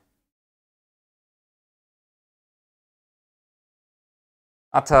হবে।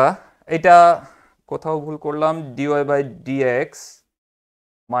 আচ্ছা, এটা কোথাও ভুল করলাম, dy by dx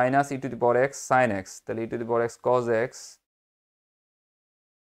minus E to the power x sine x, তাহলে ই to the power x cos x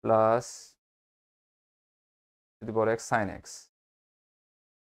plus E to the power x sine x,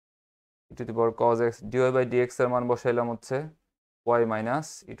 E to the power cos x, dy by dx এর মান বসাইলাম হচ্ছে Y minus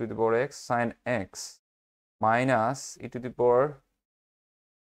E to the power x sine x minus E to the power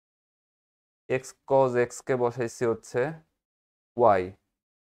x cos x কে বসাইছি হচ্ছে Y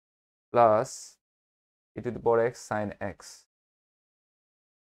plus E to the power x sine x.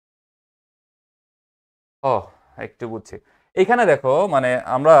 ও, একটু বুঝছি। এখানে দেখো মানে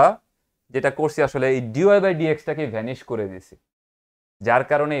আমরা যেটা করছি আসলে এই ডিওয়াই বাই ডিএক্সটাকে ভ্যানিশ করে দিয়েছি, যার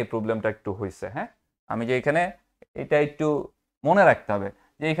কারণে এই প্রবলেমটা একটু হয়েছে। হ্যাঁ, আমি যে এখানে এটা একটু মনে রাখতে হবে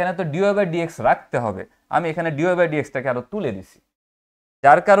যে এখানে তো ডিওয়াই বাই ডিএক্স রাখতে হবে, আমি এখানে ডিওয়াই বাই ডিএক্সটাকে আরো তুলে দিছি,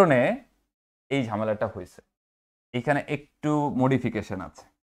 যার কারণে এই ঝামেলাটা হয়েছে। এখানে একটু মডিফিকেশন আছে।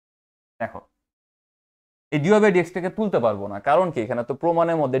 দেখো এই ডিওয়াই বাই ডিএক্সটাকে তুলতে পারবো না, কারণ কি এখানে তো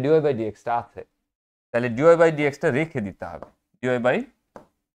প্রমাণের মধ্যে ডিওয়াই বাই ডিএক্সটা আছে, তাহলে ডিওয়াই বাই ডিএক্সটা রেখে দিতে হবে। ডিওয়াই বাই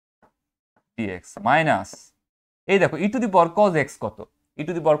ডিএক্স মাইনাস এই দেখো ই to the power cos x কত? ই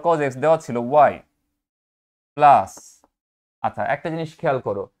to the power cos x দেওয়া ছিল ওয়াই প্লাস, আচ্ছা একটা জিনিস খেয়াল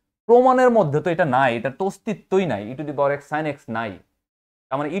করো, প্রমাণের মধ্যে তো এটা নাই, এটা তো অস্তিত্বই নাই, ই to the power x sine x নাই,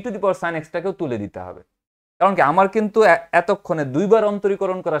 তার মানে ই টু দি পাওয়ার সাইন এক্সটাকেও তুলে দিতে হবে। কারণ কি আমার কিন্তু এতক্ষণে দুইবার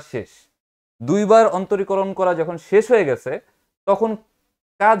অন্তরীকরণ করা শেষ, দুইবার অন্তরীকরণ করা যখন শেষ হয়ে গেছে তখন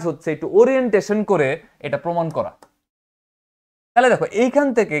কাজ হচ্ছে একটু ওরিয়েন্টেশন করে এটা প্রমাণ করা। তাহলে দেখো এইখান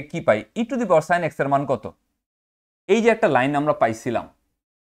থেকে কি পাই, ই to the power sine x এর মান কত? এই যে একটা লাইন আমরা পাইছিলাম,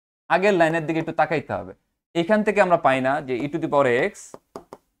 আগের লাইনের দিকে একটু তাকাইতে হবে। এখান থেকে আমরা পাই না যে ই to the power x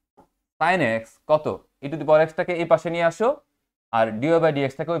sine x কত? ই টু দি পাওয়ার এক্সটাকে এই পাশে নিয়ে আসো আর ডিওয়াই বাই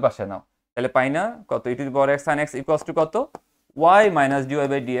ডিএক্সটাকে ওই পাশে নাও, তাহলে পাই না কত? ই to the power x sine x equals to কত? Y minus dy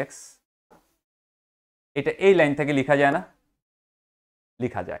by dx. এটা এই লাইন থেকে লেখা যায় না?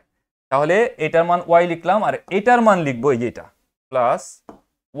 লেখা যায়। তাহলে এটার মান ওয়াই লিখলাম আর এটার মান লিখবো এই যে এটা plus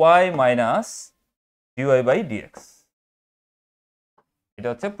Y minus dy by dx. এটা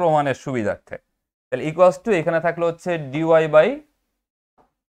হচ্ছে প্রমাণের সুবিধার্থে। তাহলে ইকুয়ালস টু এখানে থাকলো হচ্ছে ডিওয়াই বাই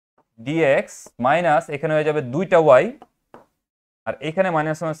ডিএক্স মাইনাস এখানে হয়ে যাবে দুইটা ওয়াই আর এখানে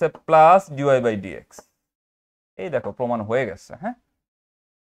মাইনাস হচ্ছে প্লাস ডিওয়াই বাই ডিএক্স। এই দেখো প্রমাণ হয়ে গেছে। হ্যাঁ,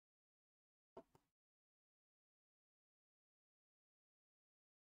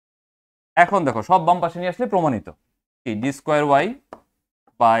 এখন দেখো সব বাম পাশে নিয়ে আসলে প্রমাণিত কি D square Y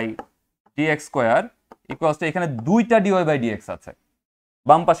by dx square equals to এখানে দুইটা ডিওয়াই বাই ডিএক্স আছে,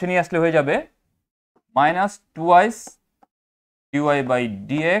 বাম পাশে নিয়ে আসলে হয়ে যাবে minus twice dy by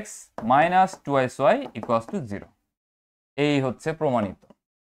dx minus twice Y equals to 0। এই হচ্ছে প্রমাণিত।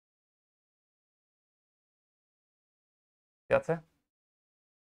 ঠিক আছে।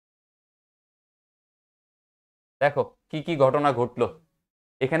 দেখো কি কি ঘটনা ঘটলো।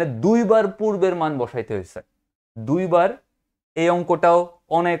 এখানে দুইবার পূর্বের মান বসাইতে হয়েছে, দুইবার। এই অঙ্কটাও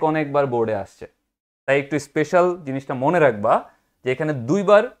অনেক অনেকবার বোর্ডে আসছে, তাই একটু স্পেশাল জিনিসটা মনে রাখবা যে এখানে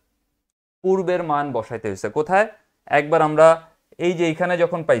দুইবার পূর্বের মান বসাইতে হয়েছে। কোথায়? একবার আমরা এই যে এখানে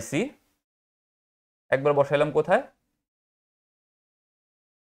যখন পাইছি, একবার বসাইলাম কোথায়,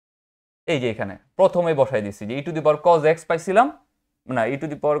 এই যে এখানে প্রথমে বসাই দিছি যে ই to the power cos x পাইছিলাম, না ই to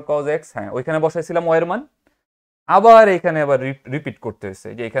the power cos x, হ্যাঁ ওইখানে বসাইছিলাম ওয়ের মান। আবার এখানে আবার রিপিট করতে হয়েছে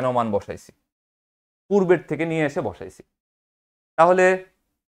যে এখানেও মান বসাইছি, পূর্বের থেকে নিয়ে এসে বসাইছি। তাহলে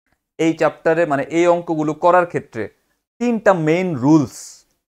এই চ্যাপ্টারে মানে এই অঙ্কগুলো করার ক্ষেত্রে তিনটা মেইন রুলস,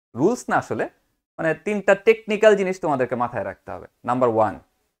 রুলস না আসলে মানে তিনটা টেকনিক্যাল জিনিস তোমাদেরকে মাথায় রাখতে হবে। নাম্বার ওয়ান,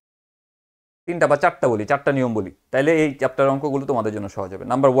 তিনটা বা চারটা বলি, চারটা নিয়ম বলি, তাইলে এই চ্যাপ্টার অঙ্কগুলো তোমাদের জন্য সহজ হবে।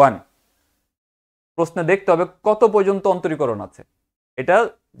 নাম্বার ওয়ান, প্রশ্নে দেখতে হবে কত পর্যন্ত অন্তরীকরণ আছে। এটা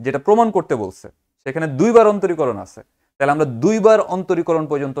যেটা প্রমাণ করতে বলছে সেখানে দুইবার অন্তরীকরণ আছে, তাহলে আমরা দুইবার অন্তরীকরণ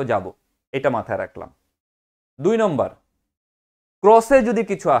পর্যন্ত যাব, এটা মাথায় রাখলাম। দুই নম্বর, ক্রসে যদি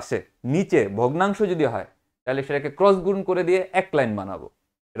কিছু আসে, নিচে ভগ্নাংশ যদি হয়, তাহলে সেটাকে ক্রস গুণ করে দিয়ে এক লাইন বানাবো,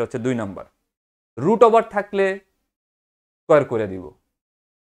 এটা হচ্ছে দুই নম্বর। রুট ওভার থাকলে স্কয়ার করে দিব,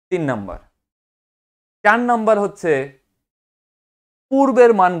 তিন নম্বর। চার নম্বর হচ্ছে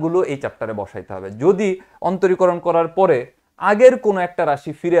পূর্বের মানগুলো এই চ্যাপ্টারে বসাইতে হবে। যদি অন্তরীকরণ করার পরে আগের কোনো একটা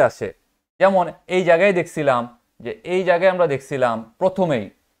রাশি ফিরে আসে, যেমন এই জায়গায় দেখছিলাম যে এই জায়গায় আমরা দেখছিলাম প্রথমেই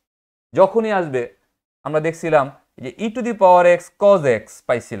যখনই আসবে আমরা দেখছিলাম যে ই to the power x cos x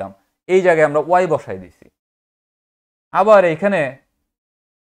পাইছিলাম, এই জায়গায় আমরা ওয়াই বসাই দিছি। আবার এখানে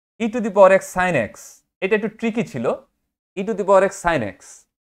ই to the power x sine x, এটা একটু ট্রিকি ছিল, ই to the power x sine x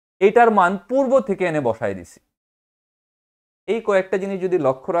এটার মান পূর্ব থেকে এনে বসাই দিছি। এই কয়েকটা জিনিস যদি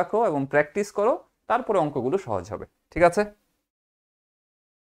লক্ষ্য রাখো এবং প্র্যাকটিস করো, তারপরে অঙ্কগুলো সহজ হবে। ঠিক আছে?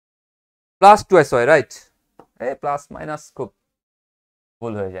 Plus two S Y, right. এই প্লাস মাইনাস খুব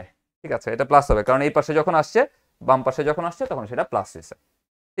ভুল হয়ে যায়। ঠিক আছে, এটা প্লাস হবে, কারণ এই পাশে যখন আসছে, বাম পাশে যখন আসছে তখন সেটা প্লাস হয়েছে।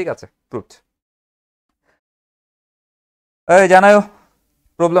 ঠিক আছে, প্রুফড। এই জানাও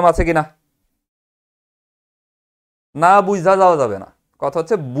প্রবলেম আছে কিনা। না বুঝা যাওয়া যাবে না, কথা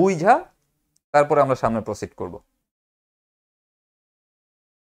হচ্ছে বুঝা তারপরে আমরা সামনে প্রসিড করব।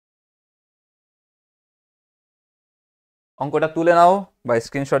 অঙ্কটা তুলে নাও বা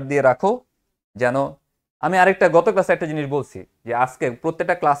স্ক্রিনশট দিয়ে রাখো, যেন আমি আরেকটা গত ক্লাসে একটা জিনিস বলছি যে আজকে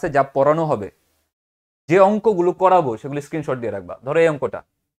প্রত্যেকটা ক্লাসে যা পড়ানো হবে, যে অঙ্কগুলো করাবো সেগুলো স্ক্রিনশট দিয়ে রাখবা। ধরো এই অঙ্কটা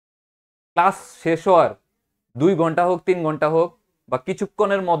ক্লাস শেষ হওয়ার 2 ঘন্টা হোক 3 ঘন্টা হোক বা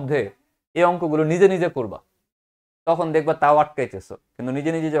কিছুক্ষণের মধ্যে এই অঙ্কগুলো নিজে নিজে করবা, তখন দেখবা তাও আটকাইতেছো, কিন্তু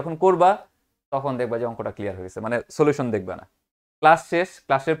নিজে নিজে যখন করবা তখন দেখবা যে অঙ্কটা ক্লিয়ার হয়ে গেছে, মানে সলিউশন দেখবা না। ক্লাস শেষ,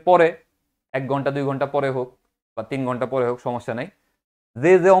 ক্লাসের পরে 1 ঘন্টা 2 ঘন্টা পরে হোক বা 3 ঘন্টা পরে হোক, সমস্যা নাই,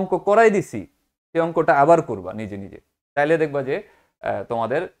 যে যে অঙ্ক করাই দিছি সেই অঙ্কটা আবার করবা নিজে নিজে, তাইলে দেখবা যে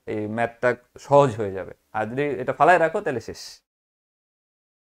তোমাদের এই ম্যাথটা সহজ হয়ে যাবে। আর যদি এটা ফালায় রাখো তাহলে শেষ।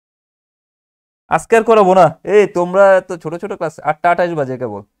 আজকে আর করাবো না, এই তোমরা তো ছোট ছোট ক্লাস, 8টা 28 বাজে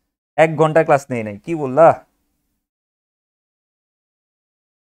কেবল, 1 ঘন্টা ক্লাস নেই নাই, কি বললা?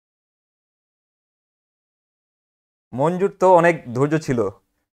 মঞ্জুর তো অনেক ধৈর্য ছিল।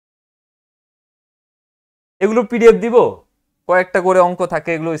 এগুলো পিডিএফ দিব, কয়েকটা করে অঙ্ক থাকে,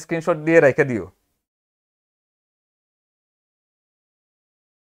 এগুলো স্ক্রিনশট দিয়ে রেখে দিও।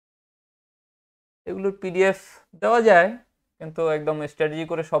 এগুলোর পিডিএফ দেওয়া যায়, কিন্তু একদম স্ট্র্যাটেজি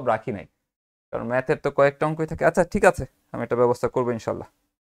করে সব রাখি নাই, কারণ ম্যাথের তো কয়েকটা অঙ্কই থাকে। আচ্ছা ঠিক আছে, আমি একটা ব্যবস্থা করবো ইনশাল্লাহ।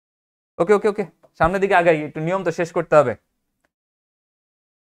 ওকে ওকে ওকে, সামনের দিকে আগাই, একটু নিয়ম তো শেষ করতে হবে।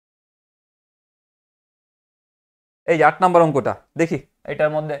 এই যে 8 নম্বর অঙ্কটা দেখি, এটার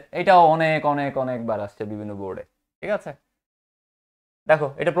মধ্যে এটাও অনেক অনেক অনেকবার আসছে বিভিন্ন বোর্ডে। ঠিক আছে, দেখো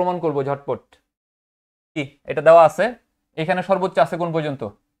এটা প্রমাণ করবো ঝটপট। কি এটা দেওয়া আছে, এখানে সর্বোচ্চ আছে কোন পর্যন্ত,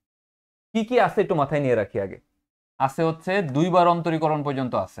 কি কি আছে একটু মাথায় নিয়ে রাখি আগে। আছে হচ্ছে দুইবার অন্তরীকরণ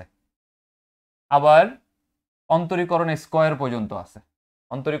পর্যন্ত আছে, আবার অন্তরীকরণে স্কয়ার পর্যন্ত আছে,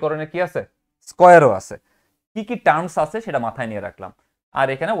 অন্তরীকরণে কি আছে, স্কয়ারও আছে। কি কি টার্মস আছে সেটা মাথায় নিয়ে রাখলাম, আর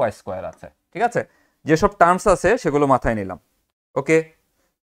এখানে ওয়াই স্কয়ার আছে। ঠিক আছে, যেসব টার্মস আছে সেগুলো মাথায় নিলাম। ওকে,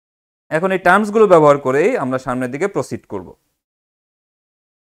 এখন এই টার্মসগুলো ব্যবহার করেই আমরা সামনের দিকে প্রসিড করব।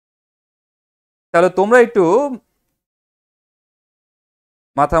 তাহলে তোমরা একটু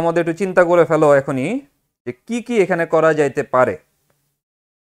মাথার মধ্যে একটু চিন্তা করে ফেলো এখনই যে কি কি এখানে করা যাইতে পারে।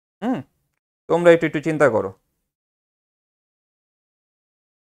 হুম, তোমরা একটু একটু চিন্তা করো।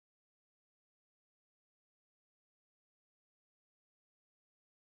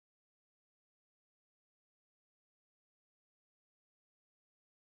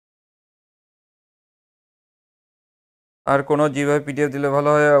 আর কোনো যেভাবে পিডিএফ দিলে ভালো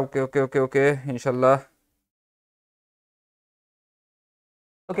হয়। ওকে ওকে ওকে ওকে, ইনশাল্লাহ।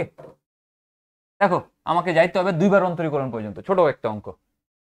 ওকে, দেখো আমাকে যাইতে হবে 2বার অন্তরীকরণ পর্যন্ত, ছোট একটা অঙ্ক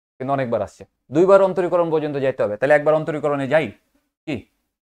কিন্তু অনেকবার আসছে। 2বার অন্তরীকরণ পর্যন্ত যাইতে হবে, তাহলে একবার অন্তরীকরণে যাই কি?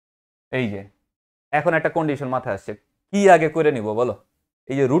 এই যে এখন একটা কন্ডিশন মাথায় আসছে, কি আগে করে নিব বলো?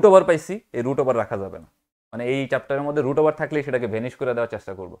 এই যে রুট ওভার পাইছি, এই রুট ওভার রাখা যাবে না, মানে এই চ্যাপ্টারের মধ্যে রুট ওভার থাকলে সেটাকে ভ্যানিশ করে দেওয়ার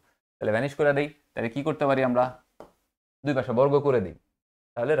চেষ্টা করব। তাহলে ভ্যানিশ করে দেই, তাহলে কি করতে পারি আমরা? দুই পাশে বর্গ করে দিই,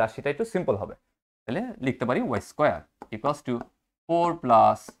 তাহলে রাশিটা একটু সিম্পল হবে। তাহলে লিখতে পারি Y square equals to 4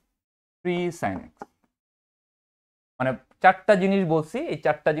 plus 3 sine x. মানে চারটা জিনিস বলছি, এই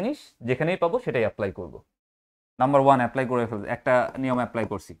চারটা জিনিস যেখানেই পাবো সেটাই অ্যাপ্লাই করব। নাম্বার 1 অ্যাপ্লাই করে ফেলছি, একটা নিয়ম অ্যাপ্লাই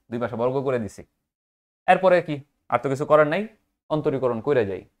করছি, দুই পাশে বর্গ করে দিছি। এরপরে কি, আর তো কিছু করার নাই, অন্তরীকরণ করে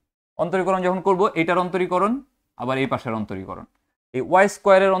যাই। অন্তরীকরণ যখন করব, এইটার অন্তরীকরণ আবার এই পাশের অন্তরীকরণ। এই ওয়াই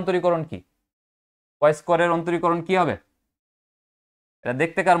স্কোয়ারের অন্তরীকরণ কি? ওয়াই স্কোয়ারের অন্তরীকরণ কি হবে? এটা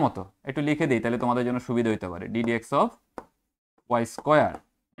দেখতে কার মতো? একটু লিখে দিই, তাহলে তোমাদের জন্য সুবিধা হইতে পারে। ddx of Y square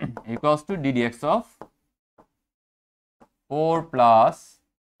equals to ddx of 4 plus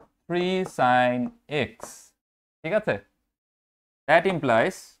 3 sine x. ঠিক আছে, দ্যাট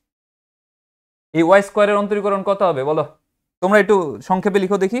ইমপ্লাইজ এই ওয়াই স্কোয়ারের অন্তরীকরণ কত হবে বলো? তোমরা একটু সংক্ষেপে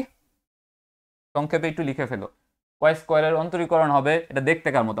লিখো দেখি, সংক্ষেপে একটু লিখে ফেলো। ওয়াই স্কোয়ারের অন্তরীকরণ হবে, এটা দেখতে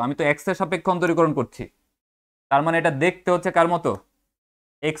কার মতো? আমি তো এক্স এর সাপেক্ষে অন্তরীকরণ করছি, তার মানে এটা দেখতে হচ্ছে কার মতো?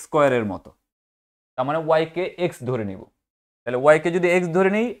 এক্স স্কোয়ারের মতো। তার মানে ওয়াই কে এক্স ধরে নিব। তাহলে ওয়াই কে যদি এক্স ধরে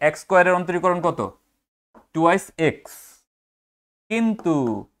নিই, এক্স স্কোয়ারের অন্তরীকরণ কত? Twice x. কিন্তু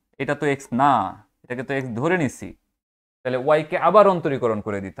এটা তো এক্স না, এটাকে তো এক্স ধরে নিছি, তাহলে ওয়াই কে আবার অন্তরীকরণ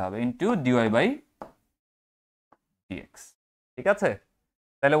করে দিতে হবে ইন্টু ডিওয়াই বাই ডিএক্স। ঠিক আছে,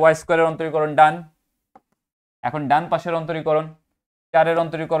 তাহলে ওয়াই স্কোয়ারের অন্তরীকরণ ডান। এখন ডান পাশের অন্তরীকরণ, 4 এর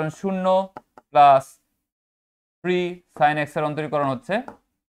অন্তরীকরণ 0 প্লাস 3 সাইন এক্স এর অন্তরীকরণ হচ্ছে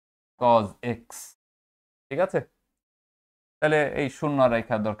কজ এক্স। ঠিক আছে, তাহলে এই 0 আর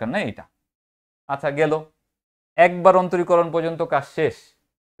রাখার দরকার নাই এটা। আচ্ছা গেল, একবার অন্তরীকরণ পর্যন্ত কাজ শেষ,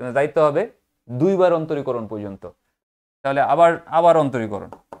 যাইতে হবে 2বার অন্তরীকরণ পর্যন্ত। তাহলে আবার আবার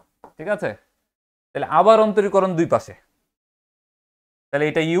অন্তরীকরণ। ঠিক আছে, তাহলে আবার অন্তরীকরণ দুই পাশে, তাহলে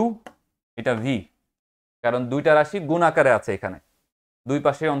এটা ইউ, এটা ভি, কারণ দুইটা রাশি গুণ আকারে আছে এখানে, দুই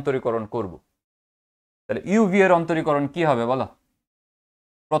পাশে অন্তরীকরণ করব। তাহলে ইউ ভি এর অন্তরীকরণ কি হবে বলো?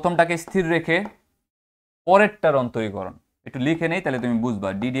 প্রথমটাকে স্থির রেখে পরেরটার অন্তরীকরণ একটু লিখে নেই, তাহলে তুমি বুঝবা।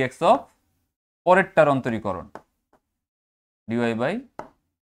 ddx of পরেরটার অন্তরীকরণ dy by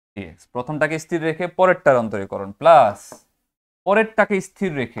dx, প্রথমটাকে স্থির রেখে পরেরটার অন্তরীকরণ, প্লাস পরেরটাকে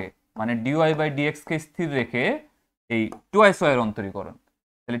স্থির রেখে মানে ডিওয়াই বাই ডিএক্স কে স্থির রেখে এই টুয়াইস ওয়াই এর অন্তরীকরণ।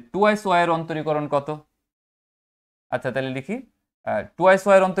 তাহলে টুয়াইস ওয়াই এর অন্তরীকরণ কত? আচ্ছা তাহলে লিখি, টুয়াইস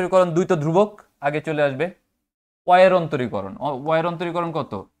ওয়াই এর অন্তরীকরণ, দুই তো ধ্রুবক আগে চলে আসবে। ওয়াই এর অন্তরীকরণ, ওয়াই এর অন্তরীকরণ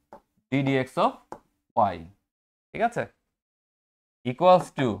কত? ddx of Y. ঠিক আছে, ইকুয়ালস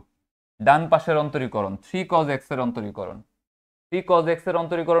টু ডান পাশের অন্তরীকরণ 3 cos x এর অন্তরীকরণ। 3 cos x এর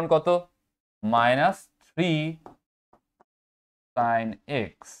অন্তরীকরণ কত? Minus 3 sin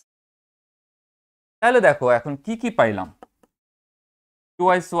x। তাহলে দেখো এখন কি কি পাইলাম?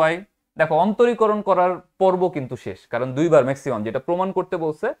 টুয়াইস ওয়াই, দেখো অন্তরীকরণ করার পর্ব কিন্তু শেষ, কারণ দুইবার ম্যাক্সিমাম যেটা প্রমাণ করতে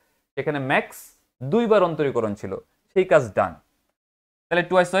বলছে সেখানে ম্যাক্স 2বার অন্তরীকরণ ছিল, সেই কাজ ডান। তাহলে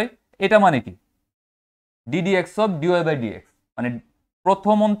টুয়াইস ওয়াই, এটা মানে কি? ddx of dy by dx, মানে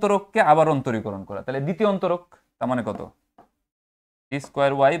প্রথম অন্তরককে আবার অন্তরীকরণ করা, তাহলে দ্বিতীয় অন্তরক, তার মানে কত? D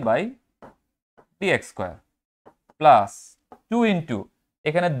square Y by dx square plus 2 into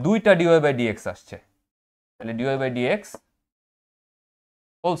এখানে দুইটা ডিওয়াই বাই ডিএক্স আসছে, তাহলে dy by dx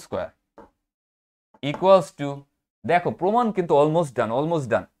whole square equals to, দেখো প্রমাণ কিন্তু অলমোস্ট ডান, অলমোস্ট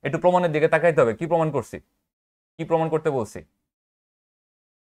ডান। একটু প্রমাণের দিকে তাকাইতে হবে, কি প্রমাণ করছি, কি প্রমাণ করতে বলছি?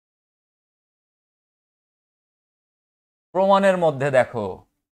 প্রমাণের মধ্যে দেখো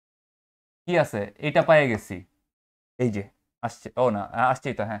কি আছে, এটা পায়ে গেছি, এই যে আসছে, ও না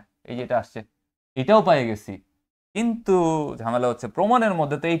আসছেই তো, হ্যাঁ এই যে এটা আসছে, এটাও পায়ে গেছি। কিন্তু ঝামেলা হচ্ছে প্রমাণের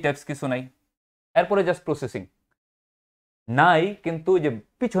মধ্যে তো এই টাইপস কিছু নাই, এরপরে জাস্ট প্রসেসিং নাই, কিন্তু যে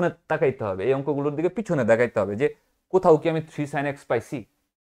পিছনে তাকাইতে হবে, এই অঙ্কগুলোর দিকে পিছনে দেখাইতে হবে যে কোথাও কি আমি 3 sin x পাইছি,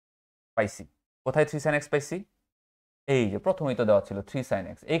 পাইছি। কোথায় 3 sin x পাইছি? এই যে প্রথমেই তো দেওয়া ছিল 3 sin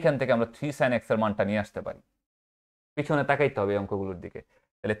x, এইখান থেকে আমরা 3 sin x এর মানটা নিয়ে আসতে পারি, পিছনে তাকাইতে হবে এই অঙ্কগুলোর দিকে।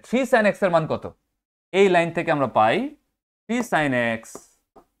 তাহলে 3 sin x এর মান কত? এই লাইন থেকে আমরা পাই 3 sin x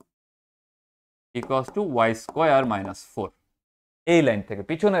equals to Y square minus 4, এই লাইন থেকে,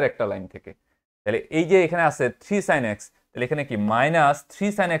 পিছনের একটা লাইন থেকে। তাহলে এই যে এখানে আছে 3 sin x, তাহলে এখানে কি মাইনাস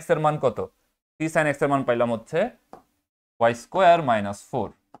 3 sin x এর মান কত? 3 sin x এর মান পাইলাম হচ্ছে Y square minus 4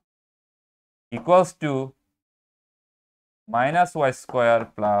 equals to minus Y square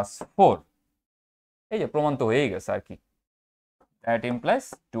plus 4। এই যে প্রমাণ তো হয়েই গেছে আর কি, দ্যাট ইমপ্লাইজ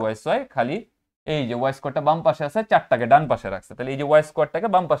 2y খালি এই যে ওয়াই স্কোয়ারটা বাম পাশে আছে 4টাকে ডান পাশে রাখছে, তাহলে এই যে ওয়াই স্কোয়ারটাকে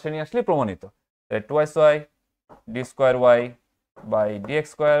বাম পাশে নিয়ে আসলে প্রমাণিত। 2y D square Y by dx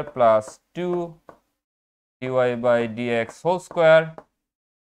square plus 2 dy by dx whole square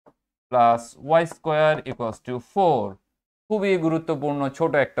plus Y square equals to 4। খুবই গুরুত্বপূর্ণ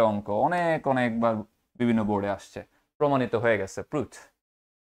ছোট একটা অঙ্ক, অনেকবার বিভিন্ন বোর্ডে আসছে, প্রমাণিত হয়ে গেছে, প্রুফ।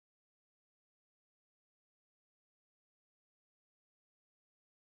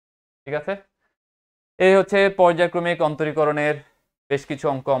 ঠিক আছে, এই হচ্ছে পর্যায়ক্রমিক অন্তরীকরণের বেশ কিছু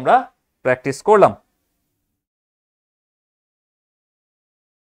অঙ্ক আমরা প্র্যাকটিস করলাম।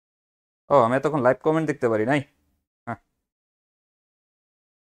 ও আমি তখন লাইভ কমেন্ট দেখতে পারি নাই। হ্যাঁ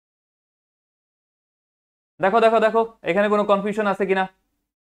দেখো দেখো দেখো এখানে কোনো কনফিউশন আছে কিনা?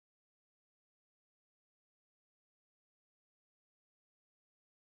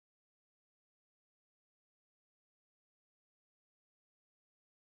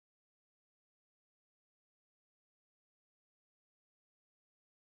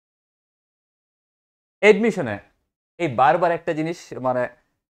 এডমিশনে এই বারবার একটা জিনিস মানে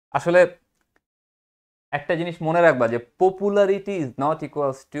আসলে একটা জিনিস মনে রাখবা যে popularity is not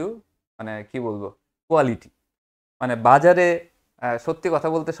equals to মানে কি বলবো কোয়ালিটি। মানে বাজারে সত্যি কথা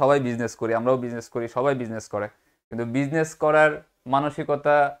বলতে সবাই বিজনেস করি, আমরাও বিজনেস করি, সবাই বিজনেস করে, কিন্তু বিজনেস করার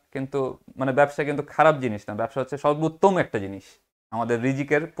মানসিকতা কিন্তু মানে ব্যবসা কিন্তু খারাপ জিনিস না, ব্যবসা হচ্ছে সর্বোত্তম একটা জিনিস, আমাদের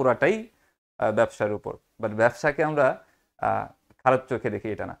রিজিকের পুরাটাই ব্যবসার উপর। বাট ব্যবসাকে আমরা খারাপ চোখে দেখি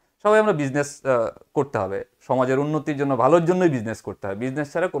এটা না, সবাই আমরা বিজনেস করতে হবে, সমাজের উন্নতির জন্য ভালোর জন্যই বিজনেস করতে হবে, বিজনেস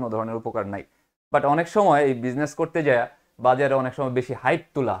ছাড়া কোনো ধরনের উপকার নাই। বাট অনেক সময় এই বিজনেস করতে যায় বাজারে অনেক সময় বেশি হাইপ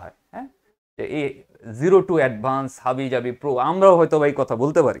তোলা হয়, হ্যাঁ, যে এই 0 to অ্যাডভান্স হাবি জাবি প্রো, আমরাও হয়তো ভাই কথা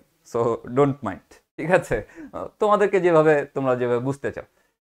বলতে পারি, সো ডোন্ট মাইন্ড, ঠিক আছে, তোমাদেরকে তোমরা যেভাবে বুঝতে চাও।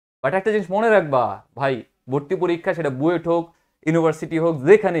 বাট একটা জিনিস মনে রাখবা ভাই, ভর্তি পরীক্ষা সেটা বুয়েট হোক, ইউনিভার্সিটি হোক,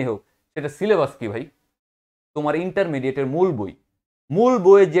 যেখানেই হোক, সেটা সিলেবাস কি ভাই? তোমার ইন্টারমিডিয়েটের মূল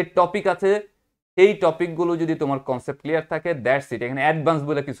বইয়ে যে টপিক আছে সেই টপিকগুলো যদি তোমার কনসেপ্ট ক্লিয়ার থাকে, দ্যাটস ইট, এখানে অ্যাডভান্স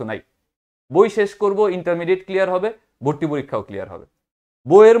বলে কিছু নাই। বই শেষ করব, ইন্টারমিডিয়েট ক্লিয়ার হবে, ভর্তি পরীক্ষাও ক্লিয়ার হবে,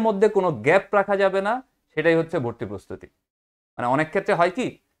 বইয়ের মধ্যে কোনো গ্যাপ রাখা যাবে না, সেটাই হচ্ছে ভর্তি প্রস্তুতি। মানে অনেক ক্ষেত্রে হয় কি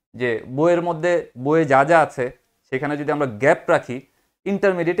যে বইয়ের মধ্যে বইয়ে যা যা আছে সেখানে যদি আমরা গ্যাপ রাখি,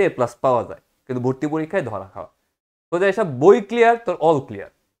 ইন্টারমিডিয়েটে A+ পাওয়া যায়, কিন্তু ভর্তি পরীক্ষায় ধরা খাওয়া। তো এসব বই ক্লিয়ার তোর অল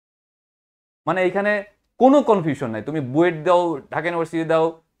ক্লিয়ার, মানে এখানে কোনো কনফিউশন নাই, তুমি বুয়েট দাও, ঢাকা ইউনিভার্সিটি দাও,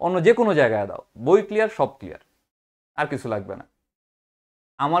 অন্য যে কোনো জায়গায় দাও, বই ক্লিয়ার, সব ক্লিয়ার, আর কিছু লাগবে না।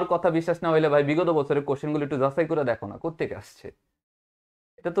 আমার কথা বিশ্বাস না হইলে ভাই বিগত বছরের কোশ্চেনগুলো একটু যাচাই করে দেখো না, কোত্থেকে আসছে,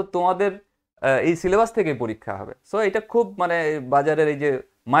 এটা তো তোমাদের এই সিলেবাস থেকে পরীক্ষা হবে। সো এটা খুব মানে বাজারের এই যে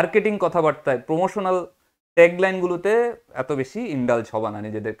মার্কেটিং কথাবার্তায় প্রমোশনাল ট্যাগলাইনগুলোতে এত বেশি ইন্ডালজ হবা না,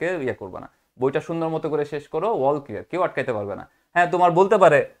 নিজেদেরকে ইয়ে করবা না, বইটা সুন্দর মতো করে শেষ করো, ওয়াল ক্লিয়ার, কেউ আটকাইতে পারবে না। হ্যাঁ তোমার বলতে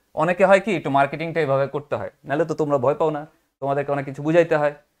পারে অনেকে হয় কি একটু মার্কেটিংটা এইভাবে করতে হয়, নাহলে তো তোমরা ভয় পাও না, তোমাদেরকে অনেক কিছু বুঝাইতে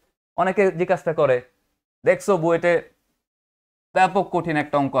হয়। অনেকে যে কাজটা করে, দেখছো বইতে ব্যাপক কঠিন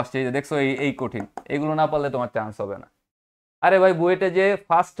একটা অঙ্ক আসছে, যে দেখছো এই কঠিন, এগুলো না পারলে তোমার চান্স হবে না। আরে ভাই বুয়েটে যে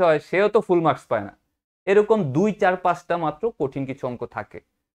ফার্স্ট হয় সেও তো ফুল মার্কস পায় না, এরকম 2, 4, 5টা মাত্র কঠিন কিছু অঙ্ক থাকে।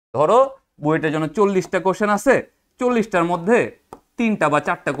 ধরো বুয়েটের জন্য 40টা কোশ্চেন আছে, 40টার মধ্যে 3টা বা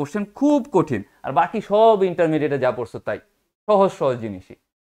 4টা কোশ্চেন খুব কঠিন, আর বাকি সব ইন্টারমিডিয়েটে যা পড়ছো তাই সহজ সহজ জিনিসই।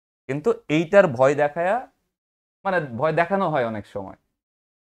 কিন্তু এইটার ভয় দেখায়া মানে ভয় দেখানো হয় অনেক সময়,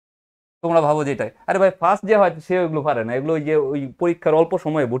 তোমরা ভাবো যেটাই, আরে ভাই ফার্স্ট যে হয় সে ওইগুলো পারে না, এগুলো ওই পরীক্ষার অল্প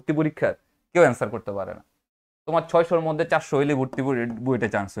সময়ে ভর্তি পরীক্ষার কেউ অ্যান্সার করতে পারে না, তোমার 600-র মধ্যে 400 হইলে ভর্তি বইটা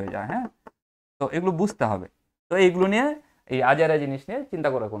চান্স হয়ে যায়। হ্যাঁ, তো এগুলো বুঝতে হবে। তো এইগুলো নিয়ে এই আজারা জিনিস নিয়ে চিন্তা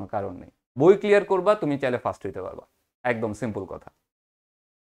করার কোনো কারণ নেই, বই ক্লিয়ার করবা, তুমি চাইলে ফার্স্ট হইতে পারবা, একদম সিম্পল কথা।